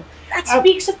that's good? That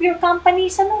speaks of your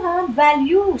company's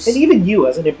values. And even you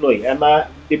as an employee.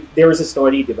 There was a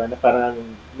story, di ba, na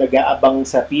parang nag-aabang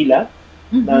sa pila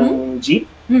ng jeep,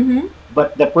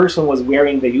 but the person was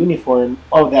wearing the uniform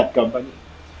of that company.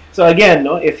 So again,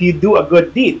 no, if you do a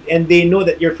good deed and they know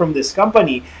that you're from this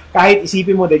company, kahit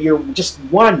isipin mo that you're just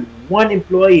one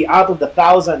employee out of the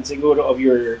thousands siguro of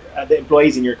your the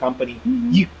employees in your company,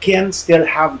 you can still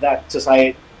have that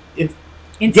society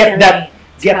get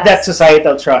that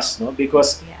societal trust, no,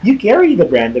 because you carry the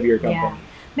brand of your company.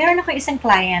 Meron ako isang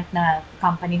client na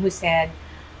company who said,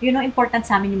 important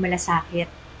sa amin yung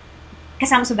malasakit.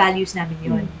 Kasama sa values namin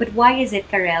yun. But why is it,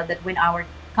 Carelle, that when our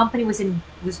company was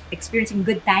experiencing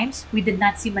good times, we did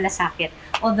not see malasakit.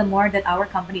 All the more that our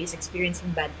company is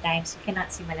experiencing bad times, we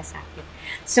cannot see malasakit.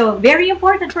 So, very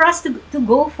important for us to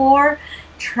go for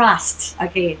trust.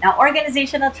 Okay, now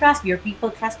organizational trust, your people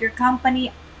trust your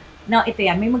company. Now, ito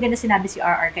yan, may maganda sinabi si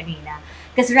RR kanina.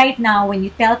 Because right now, when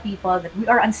you tell people that we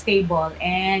are unstable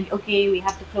and, okay, we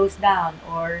have to close down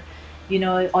or,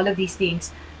 all of these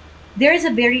things, there is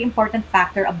a very important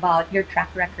factor about your track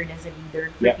record as a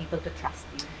leader for people to trust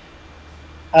you.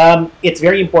 It's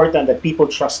very important that people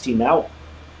trust you now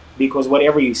because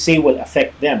whatever you say will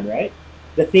affect them, right?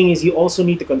 The thing is, you also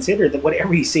need to consider that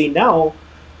whatever you say now,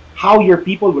 how your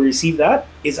people will receive that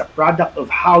is a product of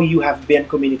how you have been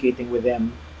communicating with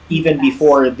them even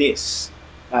before this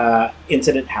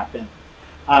incident happened.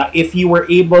 If you were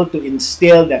able to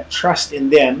instill that trust in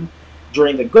them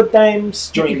during the good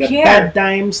times, during the bad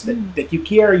times, that you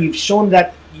care, you've shown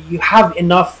that you have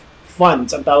enough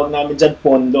funds, ang tawag namin dyan,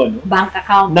 pondo, no? Bank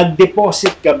account.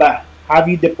 Nag-deposit ka ba? Have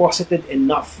you deposited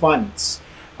enough funds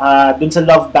dun sa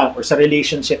love bank or sa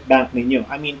relationship bank ninyo?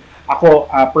 I mean, ako,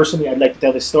 personally, I'd like to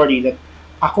tell the story that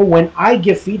ako, when I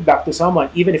give feedback to someone,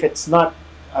 even if it's not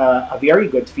a very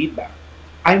good feedback,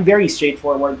 I'm very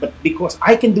straightforward, but because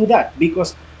I can do that,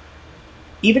 because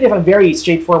even if I'm very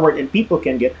straightforward and people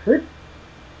can get hurt,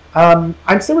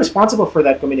 I'm still responsible for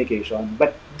that communication.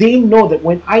 But they know that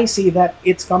when I say that,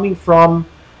 it's coming from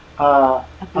a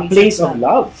place of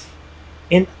love.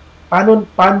 And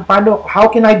how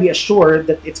can I be assured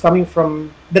that it's coming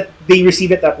from, that they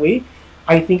receive it that way?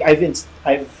 I think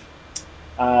I've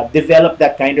developed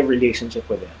that kind of relationship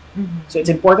with them. So it's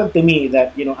important to me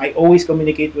that, I always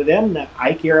communicate with them that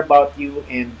I care about you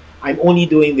and I'm only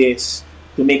doing this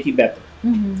to make you better.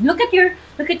 Look at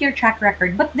your track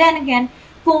record. But then again,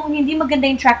 kung hindi maganda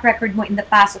yung track record mo in the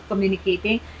past of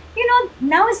communicating,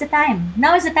 now is the time.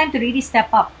 Now is the time to really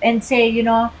step up and say,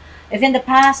 if in the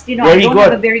past, I don't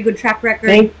have a very good track record.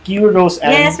 Thank you,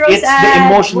 Rose-Ann. Yes, Rose-Ann. It's the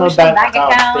emotional bank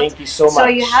account. Thank you so much. So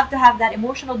you have to have that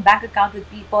emotional bank account with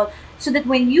people so that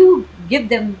when you give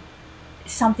them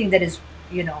something that is,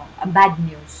 a bad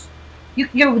news,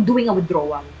 you're doing a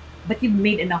withdrawal, but you've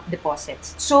made enough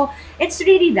deposits. So it's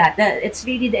really it's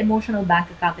really the emotional bank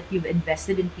account that you've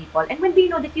invested in people. And when they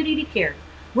know that you really care,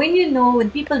 when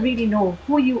people really know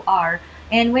who you are,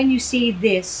 and when you say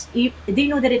this, they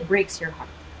know that it breaks your heart.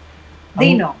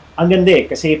 They know. Ang ganda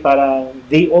kasi parang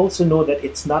they also know that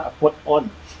it's not a put on.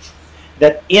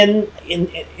 That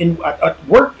at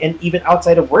work and even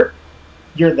outside of work,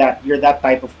 you're that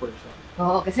type of person.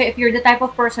 Oo, kasi if you're the type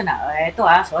of person na, eto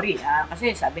sorry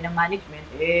kasi sabi ng management,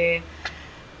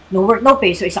 no work, no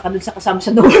pay. So, isa ka dun sa kasama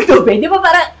sa no work, no pay. Di ba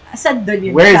parang, saan dun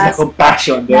yun? Where is the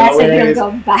compassion? Nasa Where yung is,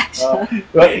 compassion.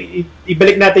 well,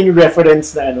 ibalik natin yung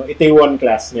reference na Itaewon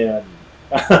class ngayon.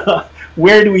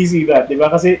 Where do we see that? Di ba?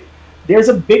 Kasi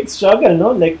there's a big struggle,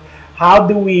 no? Like, how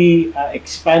do we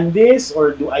expand this?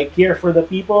 Or do I care for the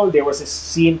people? There was a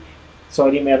scene,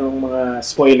 sorry, merong mga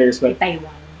spoilers, but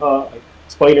Taiwan.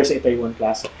 Spoilers sa Itaewon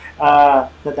class.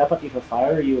 Na dapat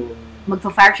i-fire yung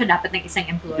Magpa-fire siya dapat ng isang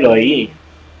employee.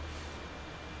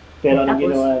 Pero anong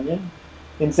ginawa niya?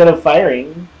 Instead of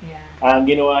firing, ang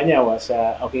ginawa niya was,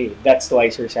 okay, that's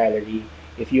twice your salary.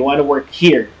 If you want to work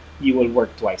here, you will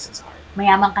work twice as hard.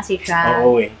 Mayaman kasi siya.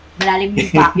 Oo eh. Malalim yung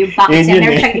pack. Yung pack kasi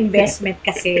meron siyang investment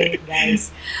kasi,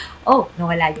 guys. Oh,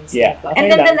 nawala yung slide ko.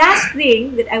 And then the last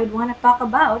thing that I would want to talk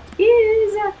about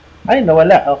is... Ay,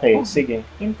 nawala. Okay, sige.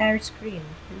 Entire screen.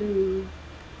 Hello.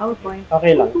 PowerPoint.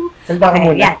 Okay lang. Salda ka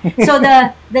muna. Yeah. So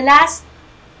the last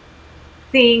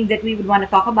thing that we would want to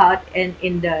talk about and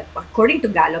according to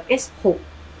Gallup is hope.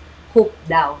 Hope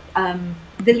daw.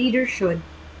 The leader should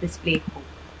display hope.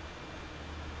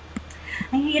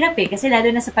 Ang hirap kasi lalo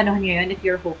na sa panahon ngayon if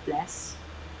you're hopeless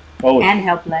and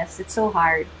helpless, it's so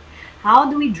hard. How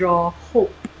do we draw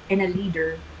hope in a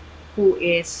leader who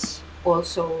is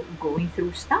also going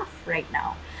through stuff right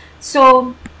now?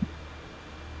 So,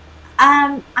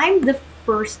 I'm the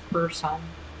first person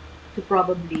to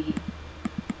probably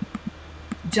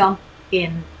jump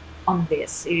in on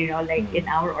this, like in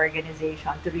our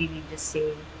organization to really just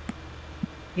say,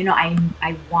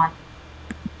 I want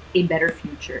a better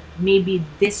future. Maybe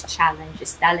this challenge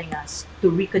is telling us to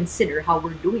reconsider how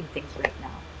we're doing things right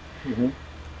now. Mm-hmm.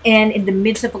 And in the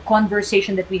midst of a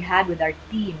conversation that we had with our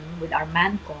team, with our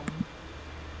mancom,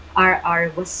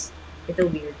 RR was a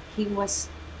little weird. He was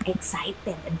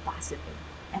excited and positive.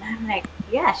 And I'm like,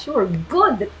 yeah, sure,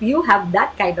 good that you have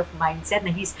that kind of mindset.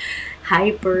 And he's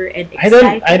hyper and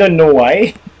excited. I don't know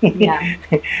why. Yeah.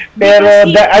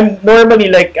 Pero I'm normally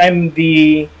I'm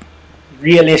the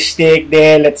realistic.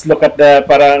 Then let's look at the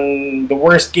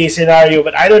worst case scenario.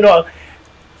 But I don't know.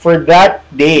 For that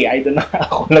day, I don't know.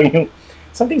 Ako lang yung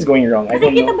something's going wrong. I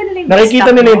don't know.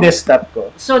 Nakikita nila yung desktop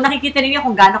ko. So, nakikita nila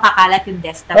kung gaano kakalat yung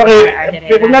desktop. Okay,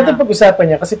 huwag natin pag-usapan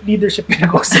niya kasi leadership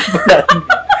pinag-usapan natin.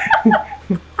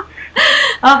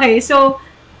 Okay, so,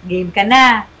 game ka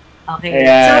na. Okay.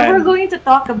 Ayan. So, we're going to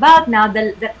talk about now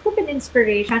the hope and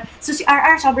inspiration. So, si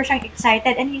RR, sobrang siyang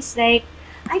excited and he's like,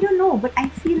 I don't know, but I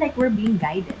feel like we're being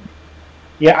guided.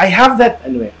 Yeah, I have that,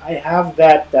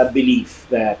 belief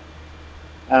that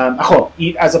ako,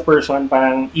 as a person,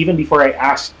 parang even before I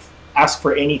ask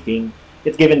for anything,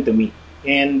 it's given to me.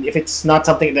 And if it's not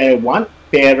something that I want,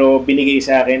 pero binigay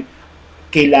sa akin,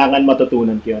 kailangan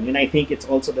matutunan ko yun. And I think it's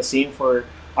also the same for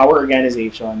our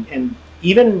organization. And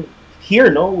even here,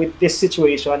 with this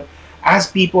situation, as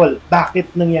people,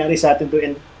 bakit nangyari sa atin to?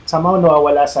 And somehow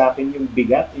nawawala sa akin yung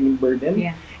bigat and yung burden.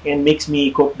 Yeah. And makes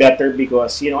me cope better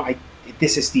because,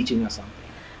 this is teaching us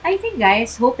something. I think,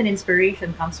 guys, hope and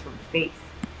inspiration comes from faith.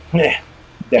 Yeah,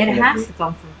 definitely. It has to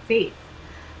come from faith.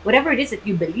 Whatever it is that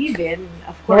you believe in,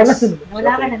 of course,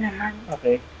 wala ka na naman.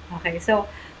 Okay, so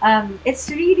it's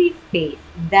really faith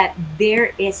that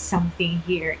there is something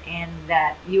here and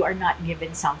that you are not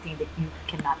given something that you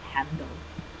cannot handle.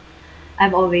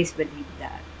 I've always believed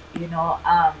that,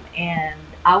 and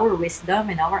our wisdom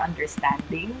and our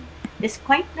understanding is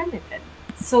quite limited.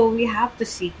 So we have to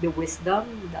seek the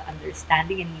wisdom, the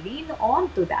understanding, and lean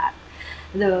on to that.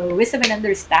 The wisdom and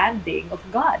understanding of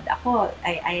God.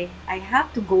 I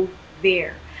have to go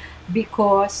there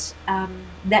because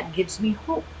that gives me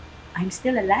hope. I'm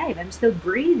still alive. I'm still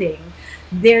breathing.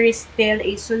 There is still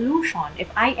a solution. If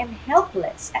I am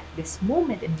helpless at this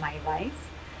moment in my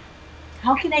life,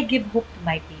 how can I give hope to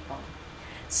my people?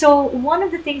 So one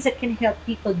of the things that can help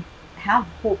people have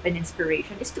hope and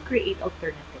inspiration is to create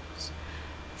alternatives.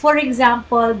 For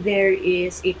example, there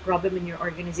is a problem in your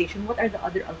organization. What are the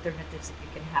other alternatives that you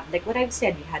can have? Like what I've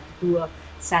said, we had to do a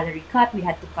salary cut. We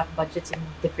had to cut budgets in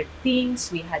different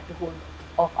things. We had to hold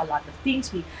off a lot of things.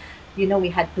 We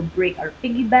had to break our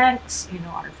piggy banks,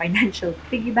 our financial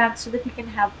piggy banks so that we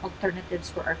can have alternatives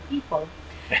for our people.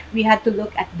 We had to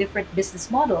look at different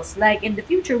business models. Like in the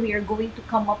future, we are going to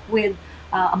come up with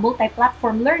a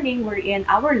multi-platform learning wherein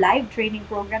our live training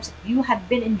programs that you have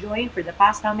been enjoying for the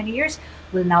past how many years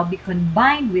will now be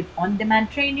combined with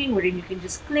on-demand training wherein you can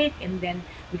just click and then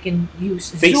we can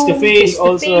use Zoom, face-to-face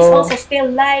also still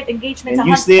live engagements,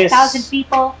 100,000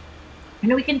 people.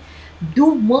 We can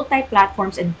do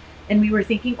multi-platforms and And we were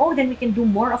thinking, oh, then we can do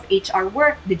more of HR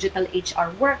work, digital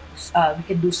HR work. We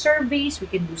can do surveys, we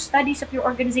can do studies of your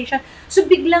organization. So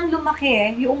biglang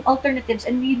lumaki yung alternatives,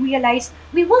 and we realized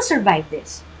we will survive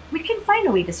this. We can find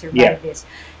a way to survive this.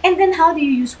 And then how do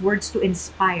you use words to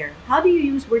inspire? How do you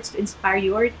use words to inspire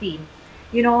your team?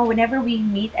 You know, whenever we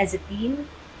meet as a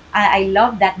team, I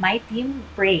love that my team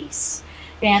prays.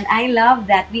 And I love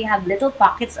that we have little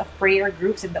pockets of prayer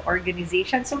groups in the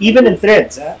organization. So even in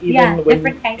threads, even when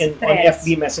different kinds of on threads.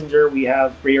 FB Messenger we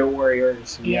have prayer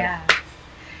warriors.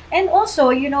 And also,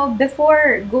 you know,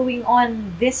 before going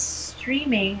on this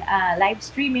streaming, live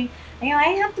streaming, you know,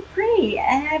 I have to pray.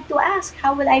 I have to ask,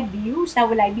 how will I be used? How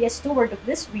will I be a steward of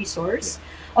this resource,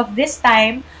 of this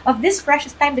time, of this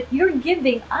precious time that you're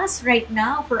giving us right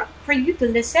now for you to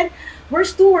listen? We're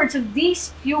stewards of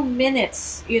these few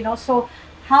minutes, you know, so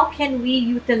how can we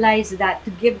utilize that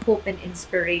to give hope and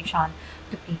inspiration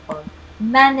to people?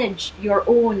 Manage your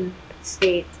own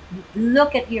state.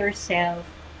 Look at yourself.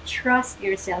 Trust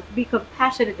yourself. Be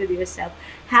compassionate with yourself.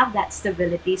 Have that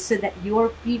stability so that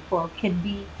your people can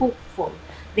be hopeful.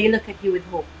 They look at you with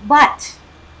hope. But,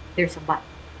 there's a but.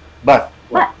 But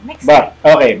What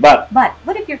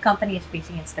if your company is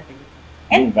facing instability?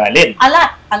 And valid. A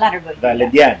lot are going to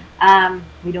Valid that. yan.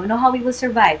 We don't know how we will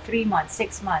survive. 3 months,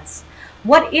 6 months.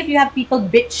 What if you have people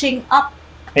bitching up?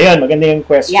 Ayun, maganda yung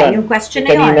question. Yeah, yung question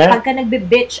na yun. Pagka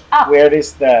nagbe-bitch up, where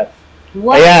is that?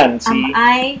 what Ayan, am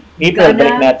I April, balik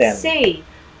gonna natin. say?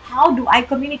 How do I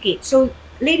communicate? So,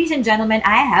 ladies and gentlemen,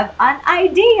 I have an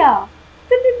idea.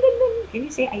 Can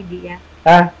you say idea?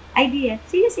 Idea.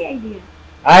 Say idea.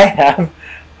 I have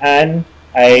an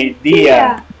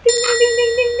idea. Ding, ding, ding,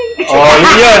 ding, ding, ding. Oh,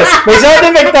 yun. May sound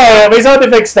effect tayo. May sound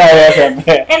effects tayo.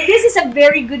 And this is a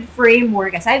very good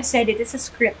framework. As I've said, it is a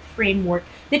script framework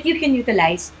that you can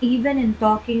utilize even in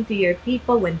talking to your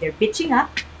people when they're bitching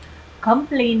up,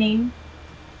 complaining,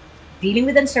 dealing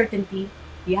with uncertainty.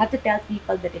 You have to tell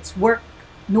people that it's work,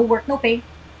 no pay.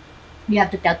 You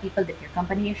have to tell people that your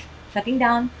company is shutting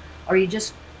down, or you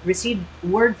just received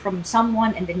word from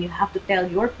someone and then you have to tell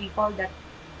your people that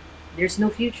there's no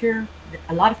future, that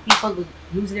a lot of people will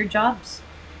lose their jobs.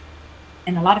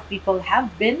 And a lot of people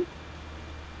have been,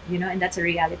 you know, and that's a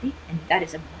reality. And that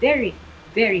is a very,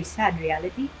 very sad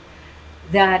reality,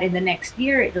 that in the next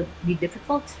year it'll be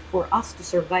difficult for us to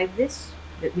survive this,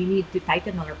 that we need to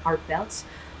tighten our belts.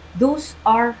 Those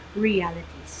are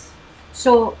realities.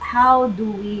 So how do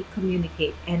we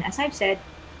communicate? And as I've said,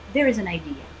 there is an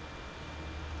idea.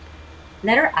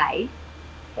 Letter I.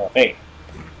 Okay.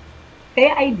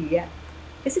 Kaya idea.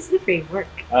 This is the framework.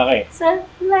 Okay. So,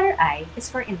 letter I is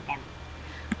for intent.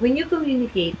 When you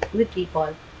communicate with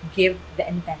people, give the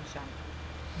intention.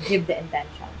 Give the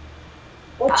intention.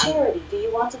 What charity do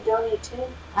you want to donate to?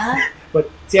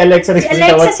 But si Alexa,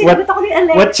 sinagot ako ni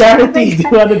Alexa. What charity do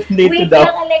you want to donate to Wait daw?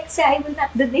 lang, Alexa. I will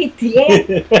not donate yet.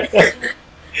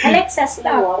 Alexa,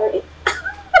 stop. Water.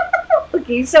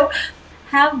 Okay, so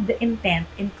have the intent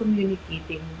in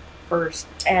communicating first.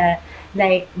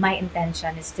 Like, my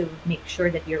intention is to make sure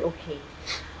that you're okay.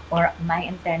 Or my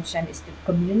intention is to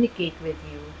communicate with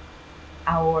you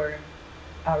our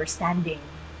standing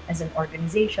as an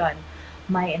organization.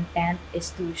 My intent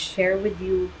is to share with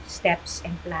you steps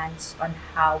and plans on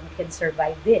how we can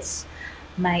survive this.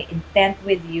 My intent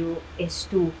with you is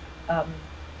to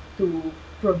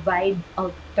provide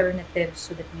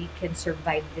alternatives so that we can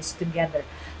survive this together.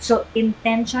 So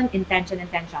intention.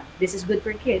 This is good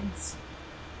for kids.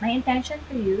 My intention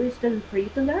for you is for you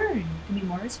to learn, to be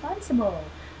more responsible.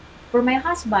 For my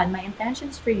husband, my intention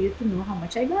is for you to know how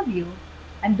much I love you.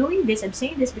 I'm doing this, I'm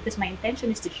saying this because my intention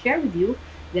is to share with you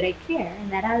that I care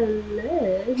and that I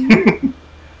love you.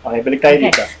 Okay, balik tayo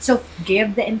dito. So,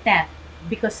 give the intent.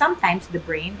 Because sometimes the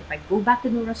brain, if I go back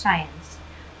to neuroscience,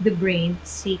 the brain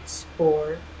seeks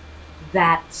for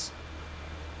that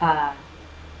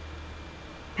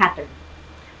pattern,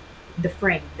 the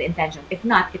frame, the intention. If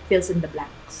not, it fills in the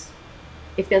blanks.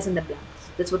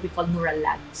 That's what we call neural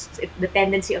lags. The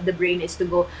tendency of the brain is to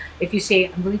go, if you say,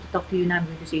 I'm going to talk to you now, I'm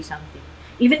going to say something.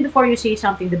 Even before you say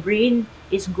something, the brain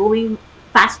is going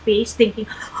fast-paced, thinking,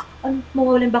 ano,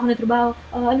 mawawalan ba ako ng trabaho?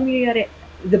 Ano mangyayari?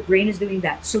 The brain is doing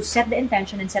that. So set the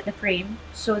intention and set the frame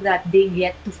so that they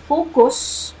get to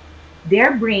focus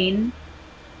their brain,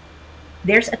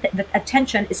 the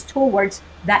attention is towards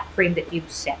that frame that you've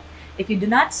set. If you do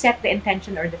not set the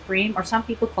intention or the frame, or some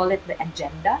people call it the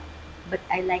agenda, but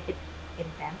I like it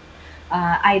intent.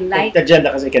 I like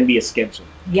agenda kasi can be a schedule.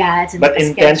 Yeah, it's but a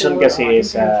intention schedule, kasi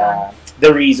is the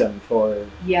reason for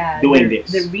doing this.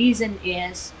 The reason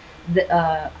is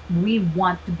we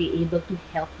want to be able to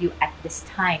help you at this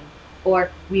time.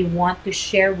 or we want to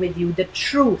share with you the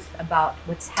truth about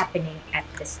what's happening at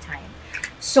this time.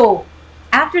 So,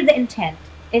 after the intent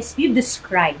is you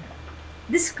describe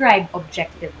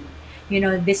objectively.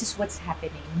 This is what's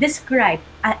happening. Describe.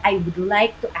 I would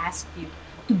like to ask you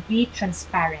to be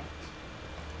transparent.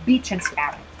 Be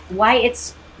transparent. Why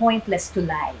it's pointless to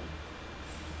lie,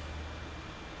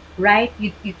 right?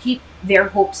 You keep their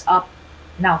hopes up.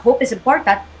 Now, hope is important,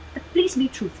 but please be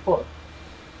truthful.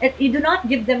 You do not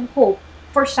give them hope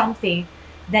for something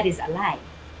that is a lie.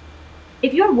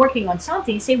 If you're working on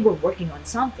something, say we're working on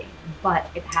something, but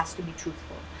it has to be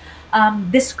truthful.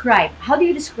 Describe. How do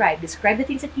you describe? Describe the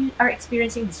things that you are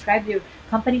experiencing. Describe your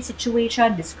company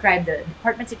situation. Describe the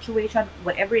department situation.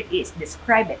 Whatever it is,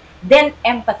 describe it. Then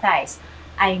empathize.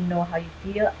 I know how you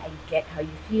feel. I get how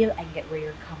you feel. I get where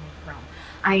you're coming from.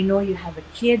 I know you have a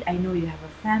kid. I know you have a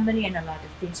family, and a lot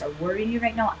of things are worrying you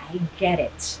right now. I get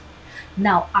it.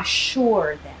 Now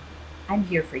assure them, I'm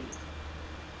here for you.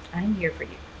 I'm here for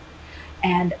you.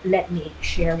 And let me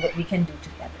share what we can do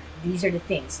together. These are the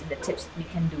things and the tips that we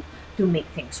can do to make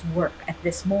things work at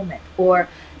this moment. Or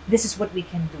this is what we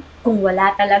can do. Kung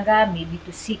wala talaga, maybe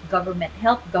to seek government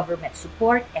help, government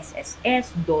support,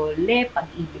 SSS, DOLE,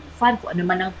 Pag-ibig Fund, kung ano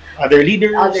man ang Other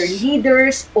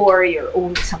leaders. or your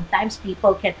own. Sometimes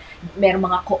people can, meron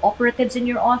mga cooperatives in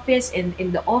your office,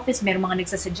 in the office, meron mga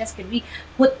nagsasuggest, can we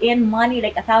put in money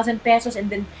like 1,000 pesos,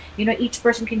 and then, each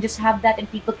person can just have that and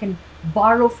people can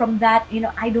borrow from that.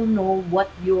 I don't know what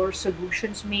your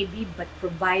solutions may be, but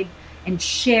provide and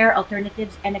share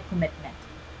alternatives and a commitment.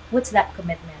 What's that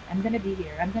commitment? I'm going to be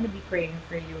here. I'm going to be praying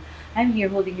for you. I'm here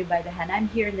holding you by the hand. I'm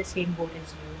here in the same boat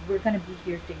as you. We're going to be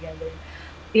here together.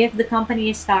 If the company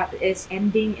is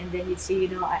ending, and then you say,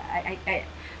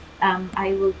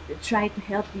 I will try to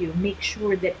help you. Make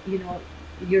sure that,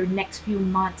 your next few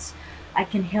months, I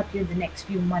can help you in the next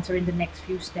few months or in the next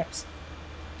few steps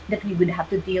that we would have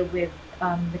to deal with,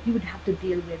 that you would have to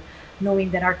deal with,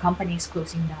 knowing that our company is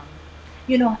closing down.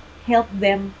 Help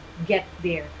them get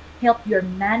there. Help your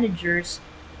managers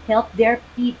help their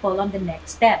people on the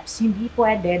next steps. Hindi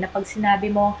pwede na pag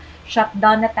sinabi mo,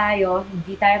 shutdown na tayo,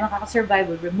 hindi tayo makakasurvive,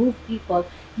 we'll remove people,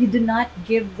 you do not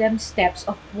give them steps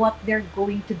of what they're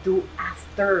going to do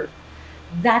after.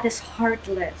 That is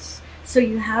heartless. So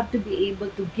you have to be able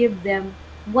to give them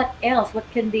what else, what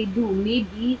can they do?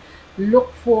 Maybe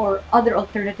look for other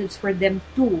alternatives for them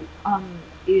too,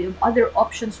 other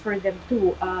options for them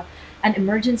too. An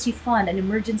emergency fund, an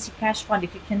emergency cash fund.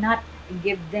 If you cannot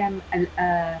give them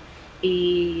a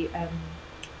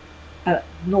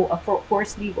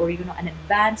forced leave or an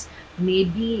advance,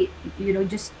 maybe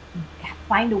just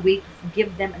find a way to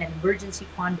give them an emergency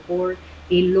fund or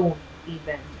a loan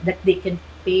even that they can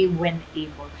pay when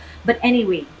able. But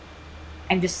anyway,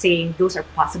 I'm just saying those are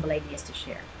possible ideas to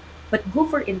share. But go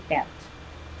for intent.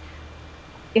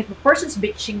 If a person's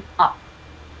bitching up,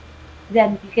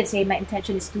 then you can say my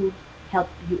intention is to help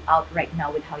you out right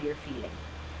now with how you're feeling.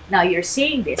 Now you're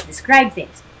saying this, describe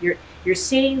things. You're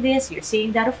saying this, you're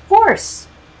saying that. Of course,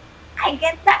 I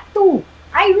get that too.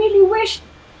 I really wish,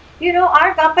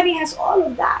 our company has all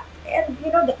of that, and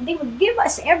they would give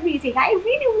us everything. I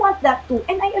really want that too,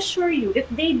 and I assure you, if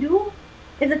they do,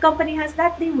 if the company has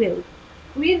that, they will.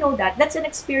 We know that. That's an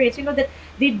experience. That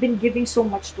they've been giving so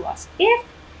much to us. If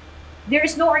there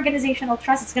is no organizational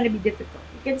trust, it's going to be difficult.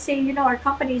 You can say, our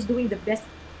company is doing the best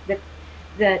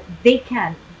that they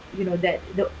can, that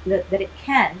it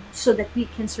can, so that we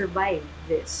can survive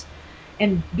this.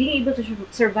 And being able to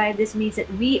survive this means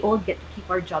that we all get to keep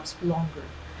our jobs longer.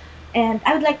 And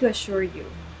I would like to assure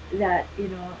you that,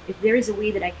 if there is a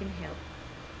way that I can help,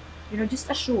 just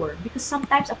assure. Because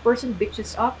sometimes a person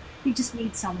bitches up, they just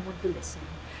need someone to listen.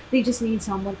 They just need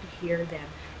someone to hear them.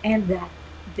 And that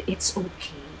it's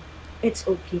okay. It's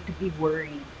okay to be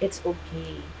worried. It's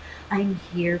okay. I'm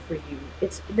here for you.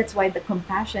 That's why the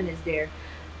compassion is there.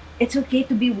 It's okay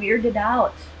to be weirded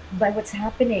out by what's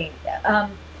happening.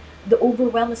 The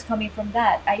overwhelm is coming from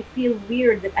that. I feel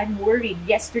weird that I'm worried.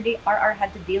 Yesterday, RR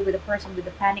had to deal with a person with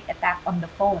a panic attack on the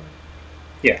phone.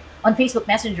 Yeah. On Facebook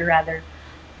Messenger, rather.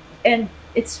 And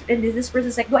this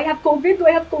person's like, do I have COVID? Do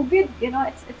I have COVID?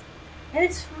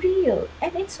 It's real.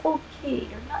 And it's okay.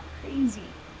 You're not crazy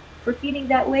for feeling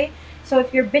that way. So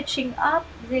if you're bitching up,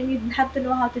 then you have to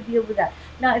know how to deal with that.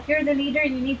 Now, if you're the leader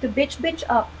and you need to bitch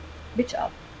up. Bitch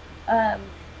up.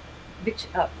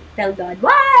 Tell God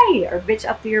why, or bitch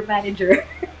up to your manager.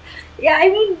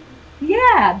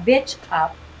 Bitch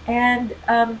up, and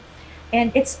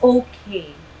it's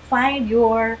okay.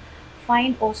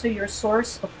 Find also your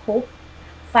source of hope.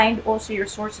 Find also your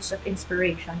sources of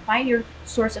inspiration. Find your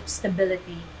source of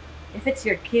stability If it's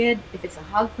your kid, if it's a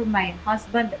hug from my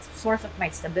husband, that's the source of my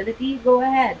stability, go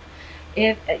ahead.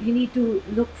 If you need to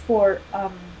look for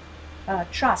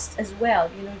trust as well,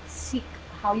 seek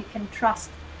how you can trust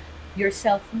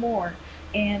yourself more,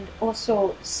 and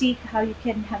also seek how you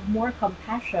can have more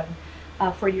compassion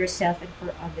for yourself and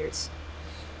for others.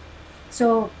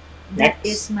 So that Next.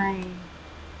 is my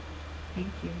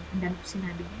thank you. And then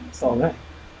sinabi niya. Oo nga.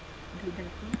 Dagdag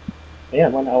ko.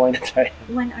 Ayan, 1 hour na tayo.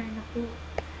 1 hour na po.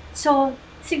 So,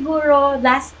 siguro,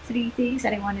 last 3 things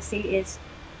that I want to say is,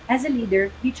 as a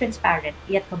leader, be transparent,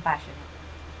 yet compassionate.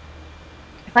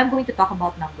 If I'm going to talk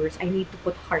about numbers, I need to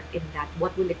put heart in that.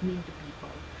 What will it mean to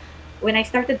people? When I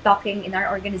started talking in our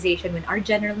organization, when our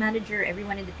general manager,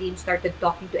 everyone in the team started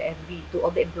talking to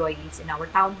all the employees in our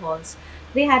town halls,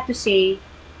 they had to say,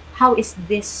 how is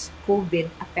this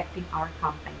COVID affecting our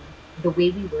company? The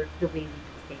way we work, the way we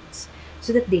do things.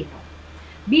 So that they know.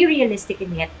 Be realistic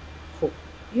and yet hope.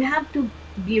 You have to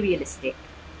be realistic.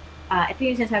 Ito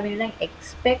yung sinasabi nilang,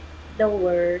 expect the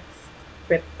worst,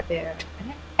 prepare.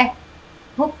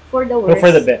 Hope for the worst. Hope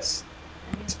for the best.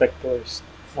 Expect the worst.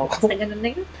 Basta ganun na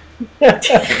yun.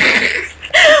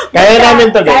 Kaya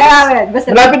namin to, guys. Kaya namin.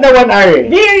 Basta Malapit na 1 hour eh.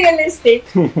 be realistic.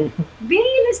 Be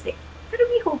realistic. Pero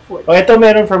be hopeful. O, ito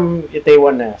meron from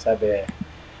Itaewon na, sabi,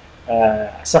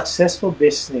 a successful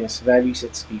business values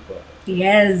its people.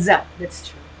 Yes, that's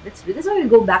true. That's true. That's why we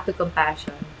go back to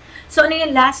compassion. So, ano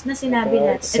yung last na sinabi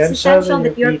natin? It's essential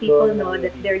that your people know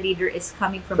that their leader is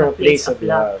coming from a place of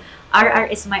love.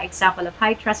 RR is my example of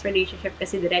high trust relationship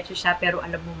kasi diretso siya pero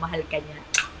alam mo mahal ka niya.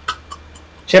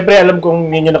 Siyempre, alam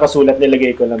kong yun yung nakasulat,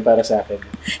 nilagay ko lang para sa akin.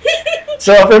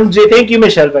 So, from thank you,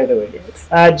 Michelle, by the way. Yes.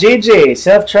 JJ,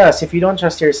 self-trust. If you don't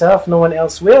trust yourself, no one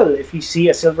else will. If you see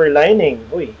a silver lining,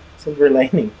 silver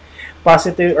lining,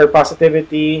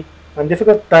 positivity on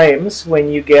difficult times, when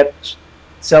you get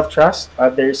self-trust,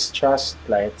 others trust,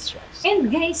 clients trust. And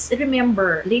guys,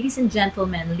 remember, ladies and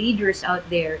gentlemen, leaders out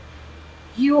there,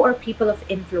 you are people of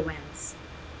influence.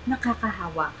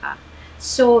 Nakakahawa ka.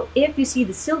 So, if you see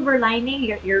the silver lining,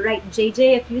 you're right,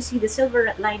 JJ, if you see the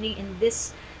silver lining in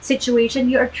this situation,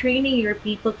 you are training your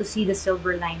people to see the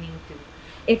silver lining too.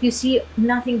 If you see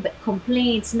nothing but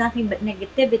complaints, nothing but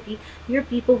negativity, your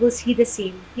people will see the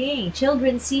same thing.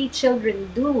 Children see, children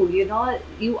do.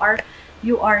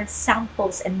 You are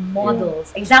samples and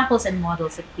models, examples and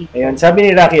models of people. Ayun, sabi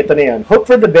ni Rocky, ito na yun. Hope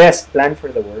for the best, plan for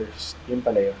the worst. Yun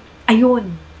pala yun.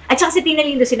 Ayun. At saka si Tina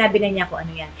Lindo, sinabi na niya kung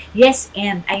ano yan. Yes,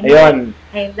 and I know. Ayun.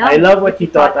 I love what you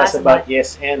taught us about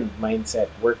yes and mindset.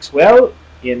 Works well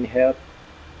in health.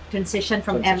 Transition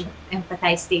from Transition.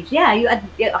 empathize stage. Yeah, you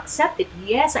accept it.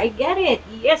 Yes, I get it.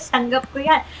 Yes, tanggap ko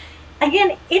yan.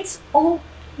 Again, it's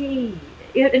okay.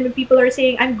 And when people are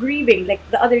saying, I'm grieving, like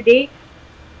the other day,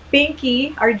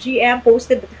 Pinky, our GM,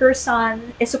 posted that her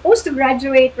son is supposed to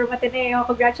graduate from Ateneo.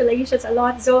 Congratulations,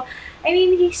 Alonzo. I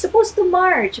mean, he's supposed to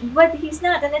march, but he's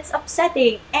not, and it's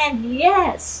upsetting. And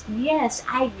yes,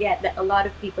 I get that a lot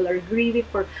of people are grieving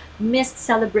for missed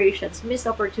celebrations, missed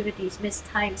opportunities, missed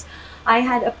times. I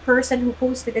had a person who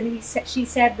posted, and she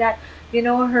said that,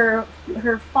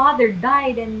 her father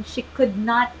died, and she could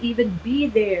not even be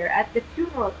there at the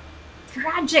funeral.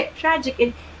 Tragic,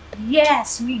 and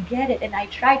yes, we get it, and I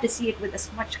try to see it with as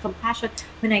much compassion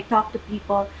when I talk to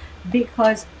people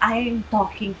because I'm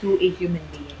talking to a human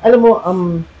being. Alam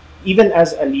mo, even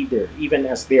as a leader, even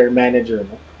as their manager,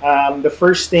 the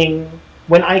first thing,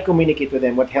 when I communicate with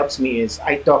them, what helps me is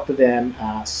I talk to them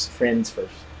as friends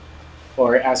first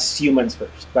or as humans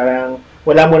first. Parang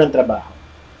wala mo ng trabaho.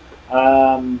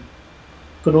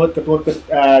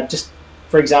 Just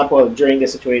for example, during the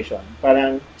situation,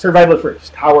 parang survival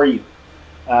first. How are you?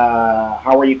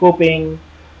 How are you coping?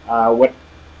 What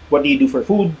do you do for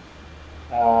food?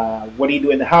 What do you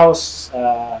do in the house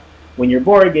when you're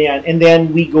bored? Ganyan. And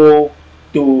then we go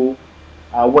to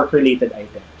work-related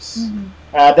items. Mm-hmm.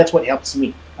 That's what helps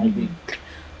me, I think.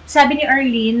 Sabi ni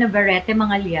Arlene Navarrete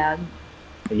Mangalyag,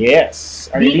 Yes,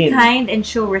 be Arlene. kind and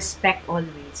show respect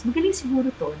always. Magaling siguro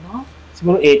to, no?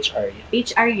 Siguro HR yan.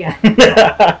 HR yan.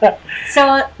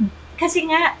 So,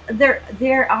 kasi nga,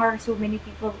 there are so many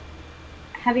people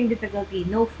having difficulty,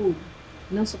 no food,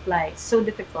 no supplies, so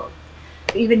difficult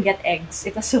to even get eggs.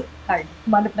 It was so hard.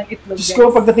 Manap ng itlog, Diyos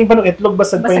ko, pagdating pa ng itlog,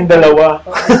 basag pa yung Basag pa. dalawa.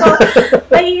 So,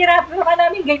 mahirap. Ka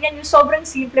namin ganyan, yung sobrang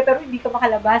simple, pero hindi ka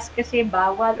makalabas kasi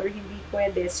bawal or hindi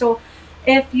pwede. So,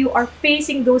 if you are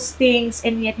facing those things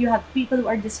and yet you have people who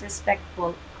are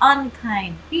disrespectful,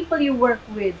 unkind, people you work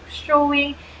with,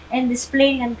 showing and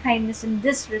displaying unkindness and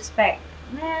disrespect,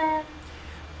 man,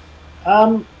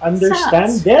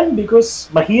 Understand sucks. them because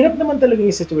mahirap naman talaga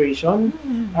yung situation.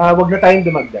 Wag na tayong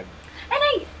dumagdag.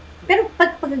 Pero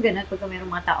pag ganun, pag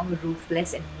mayroong mga taong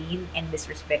ruthless and mean and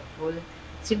disrespectful,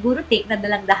 siguro take na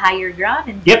lang the higher ground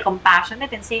and be Yep.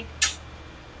 compassionate and say,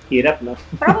 Hirap, no?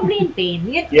 probably in pain.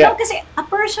 Yeah. Kasi a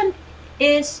person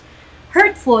is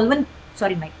hurtful when,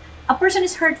 sorry Mike, a person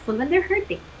is hurtful when they're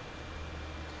hurting.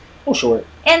 Oh, sure.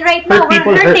 And right Hurt now, we're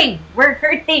people hurt. hurting. We're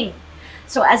hurting.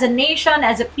 So as a nation,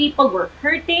 as a people, we're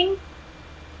hurting.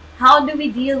 How do we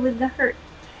deal with the hurt?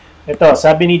 Ito,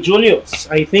 sabi ni Julius,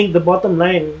 I think the bottom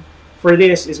line for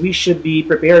this is we should be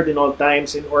prepared in all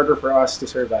times in order for us to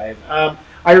survive.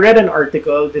 I read an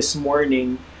article this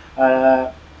morning,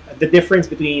 the difference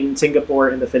between Singapore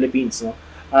and the Philippines. No?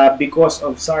 Because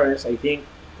of SARS, I think,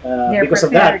 They're because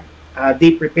prepared. of that,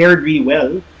 they prepared really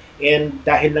well. And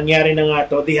dahil nangyari na nga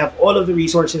to, they have all of the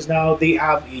resources now. They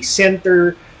have a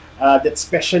center that's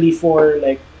specially for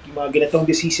like yung mga ganitong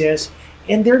diseases.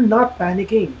 And they're not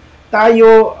panicking.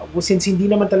 Tayo, since hindi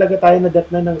naman talaga tayo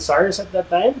nadatnan ng SARS at that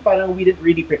time, parang we didn't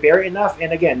really prepare enough.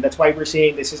 And again, that's why we're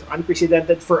saying this is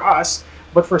unprecedented for us.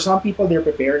 But for some people, they're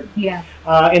prepared. Yeah.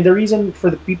 And the reason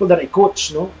for the people that I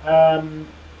coach, no,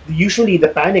 usually the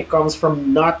panic comes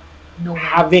from not No.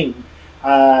 having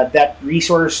that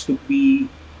resource to be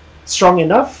strong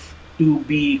enough, to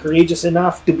be courageous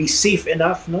enough, to be safe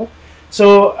enough, no?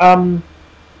 So,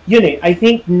 yun eh, I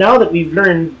think now that we've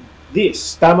learned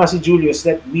this, tama si Julius,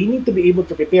 that we need to be able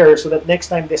to prepare so that next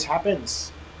time this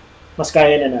happens, mas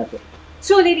kaya na natin.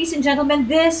 So, ladies and gentlemen,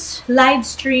 this live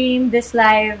stream, this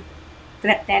live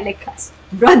telecast,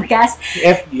 broadcast,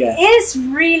 Yeah. is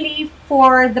really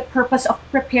for the purpose of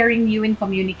preparing you in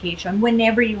communication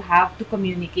whenever you have to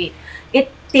communicate.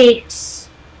 It takes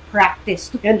practice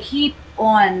to keep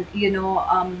on,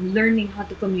 learning how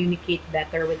to communicate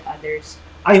better with others.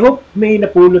 I hope may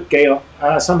napulot kayo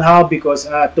somehow because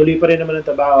tuloy pa rin naman ang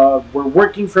trabaho. We're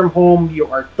working from home, you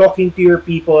are talking to your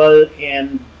people,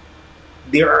 and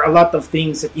there are a lot of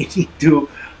things that you need to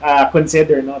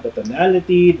consider, no? The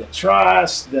tonality, the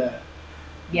trust,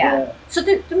 So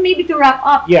maybe to wrap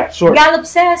up, yeah, sure. Gallup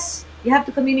says you have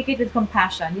to communicate with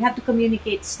compassion. You have to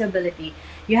communicate stability.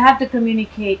 You have to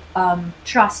communicate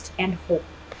trust and hope.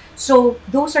 So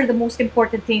those are the most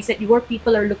important things that your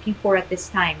people are looking for at this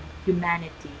time.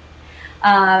 Humanity.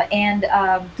 And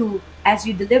as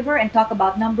you deliver and talk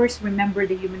about numbers, remember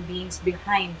the human beings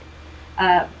behind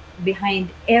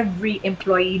every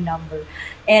employee number,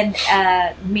 and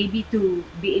maybe to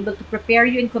be able to prepare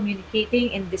you in communicating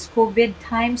in this COVID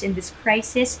times, in this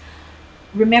crisis.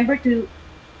 Remember to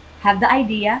have the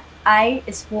idea. I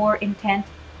is for intent.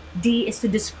 D is to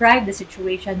describe the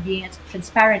situation, being as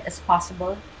transparent as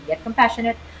possible. Get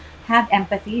compassionate. Have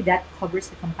empathy. That covers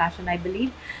the compassion, I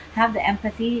believe. Have the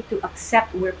empathy to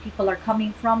accept where people are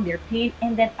coming from, their pain,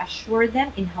 and then assure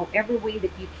them in however way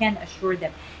that you can assure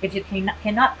them. If you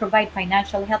cannot provide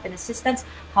financial help and assistance,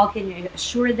 how can you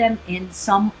assure them in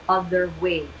some other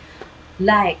way?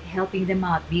 Like helping them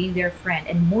out, being their friend.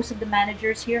 And most of the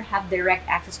managers here have direct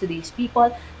access to these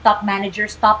people. Top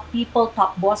managers, top people,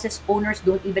 top bosses, owners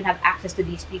don't even have access to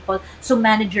these people. So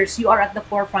managers, you are at the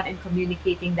forefront in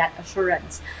communicating that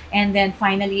assurance. And then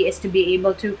finally is to be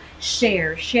able to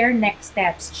share next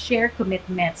steps, share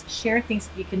commitments, share things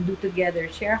that you can do together,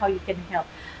 share how you can help.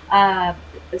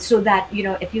 So that,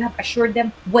 if you have assured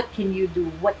them, what can you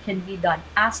do? What can be done?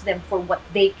 Ask them for what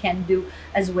they can do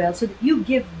as well, so that you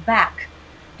give back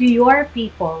to your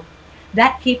people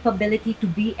that capability to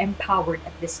be empowered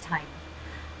at this time.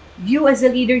 You as a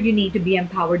leader, you need to be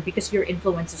empowered because your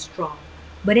influence is strong.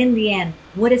 But in the end,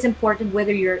 what is important,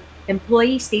 whether your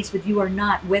employee stays with you or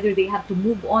not, whether they have to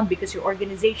move on because your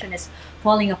organization is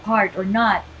falling apart or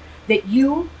not, that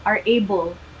you are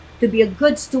able to be a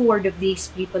good steward of these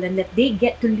people and that they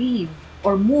get to leave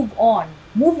or move on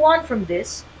from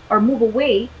this or move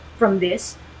away from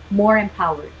this more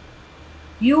empowered.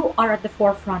 You are at the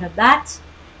forefront of that,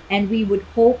 and we would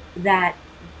hope that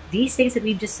these things that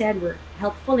we just said were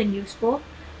helpful and useful.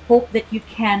 Hope that you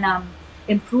can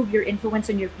improve your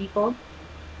influence on your people,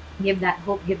 give that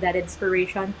hope, give that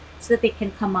inspiration, so that they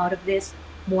can come out of this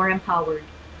more empowered,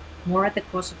 more at the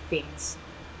cost of things,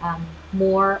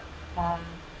 more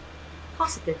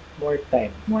positive. More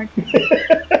time. More time.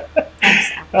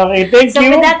 Thanks, Apple. Okay, thank So you.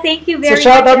 with that, thank you very So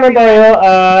shout much. out na everyone.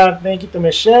 tayo. Thank you to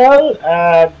Michelle.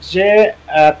 Je,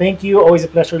 thank you. Always a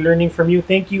pleasure learning from you.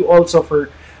 Thank you also for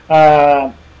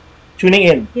tuning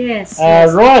in. Yes.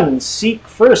 Yes. Ron, seek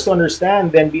first to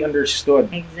understand, then be understood.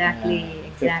 Exactly.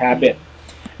 Fifth Exactly.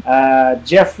 habit.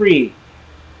 Jeffrey,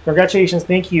 congratulations.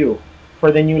 Thank you for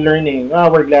the new learning.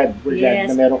 We're glad. We're glad Yes.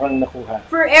 na meron kang nakuha.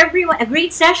 For everyone, a great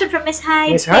session from Miss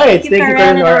Hyde. Miss Hyde, thank you,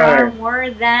 Carelle Karen and RR. RR. More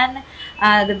than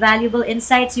the valuable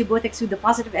insights. You both exude the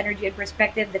positive energy and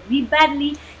perspective that we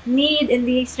badly need in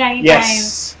these trying times.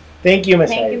 Yes. Thank you, Ms.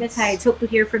 Thank you, Ms. Hides. Hope to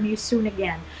hear from you soon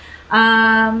again.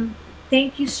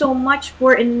 Thank you so much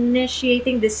for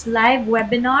initiating this live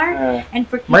webinar and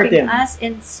for keeping Martin. us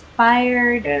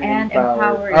inspired and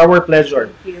empowered. Our pleasure.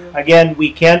 Thank you. Again,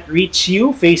 we can't reach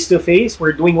you face to face.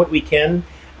 We're doing what we can.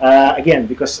 Again,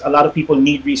 because a lot of people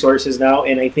need resources now,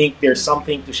 and I think there's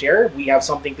something to share. We have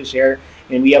something to share,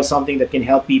 and we have something that can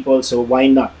help people. So why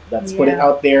not? Let's put it Yeah.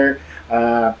 out there.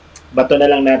 Bato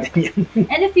na lang natin yan.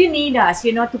 And if you need us,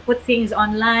 you know, to put things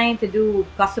online, to do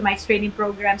customized training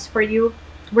programs for you,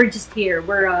 we're just here.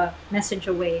 We're a message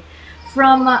away.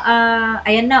 From,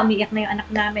 ayan na, umiiyak na yung anak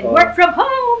namin. Oh. Work from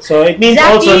home! So it means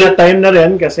Jackie. also na time na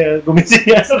rin kasi gumising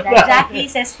na. So that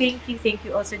Jackie says thank you. Thank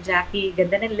you also, Jackie.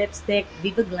 Ganda ng lipstick.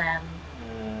 Viva Glam.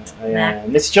 Ayan.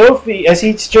 Miss Jofi,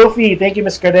 it's Jofi. Thank you,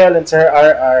 Miss Carelle and Sir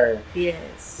RR.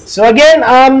 Yes. So again,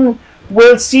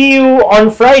 we'll see you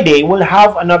on Friday. We'll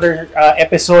have another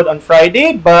episode on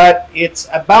Friday, but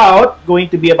it's going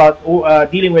to be about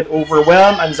dealing with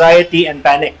overwhelm, anxiety, and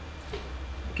panic.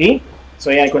 Okay? So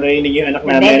ayan, kung narinig yung anak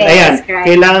namin, ayan,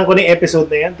 kailangan ko ng episode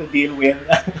na yan to deal with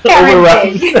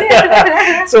overwhelm.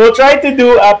 So we'll try to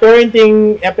do a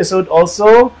parenting episode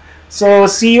also. So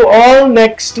see you all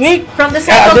next week. From the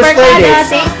Central this Barkada,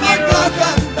 Friday.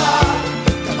 thank you.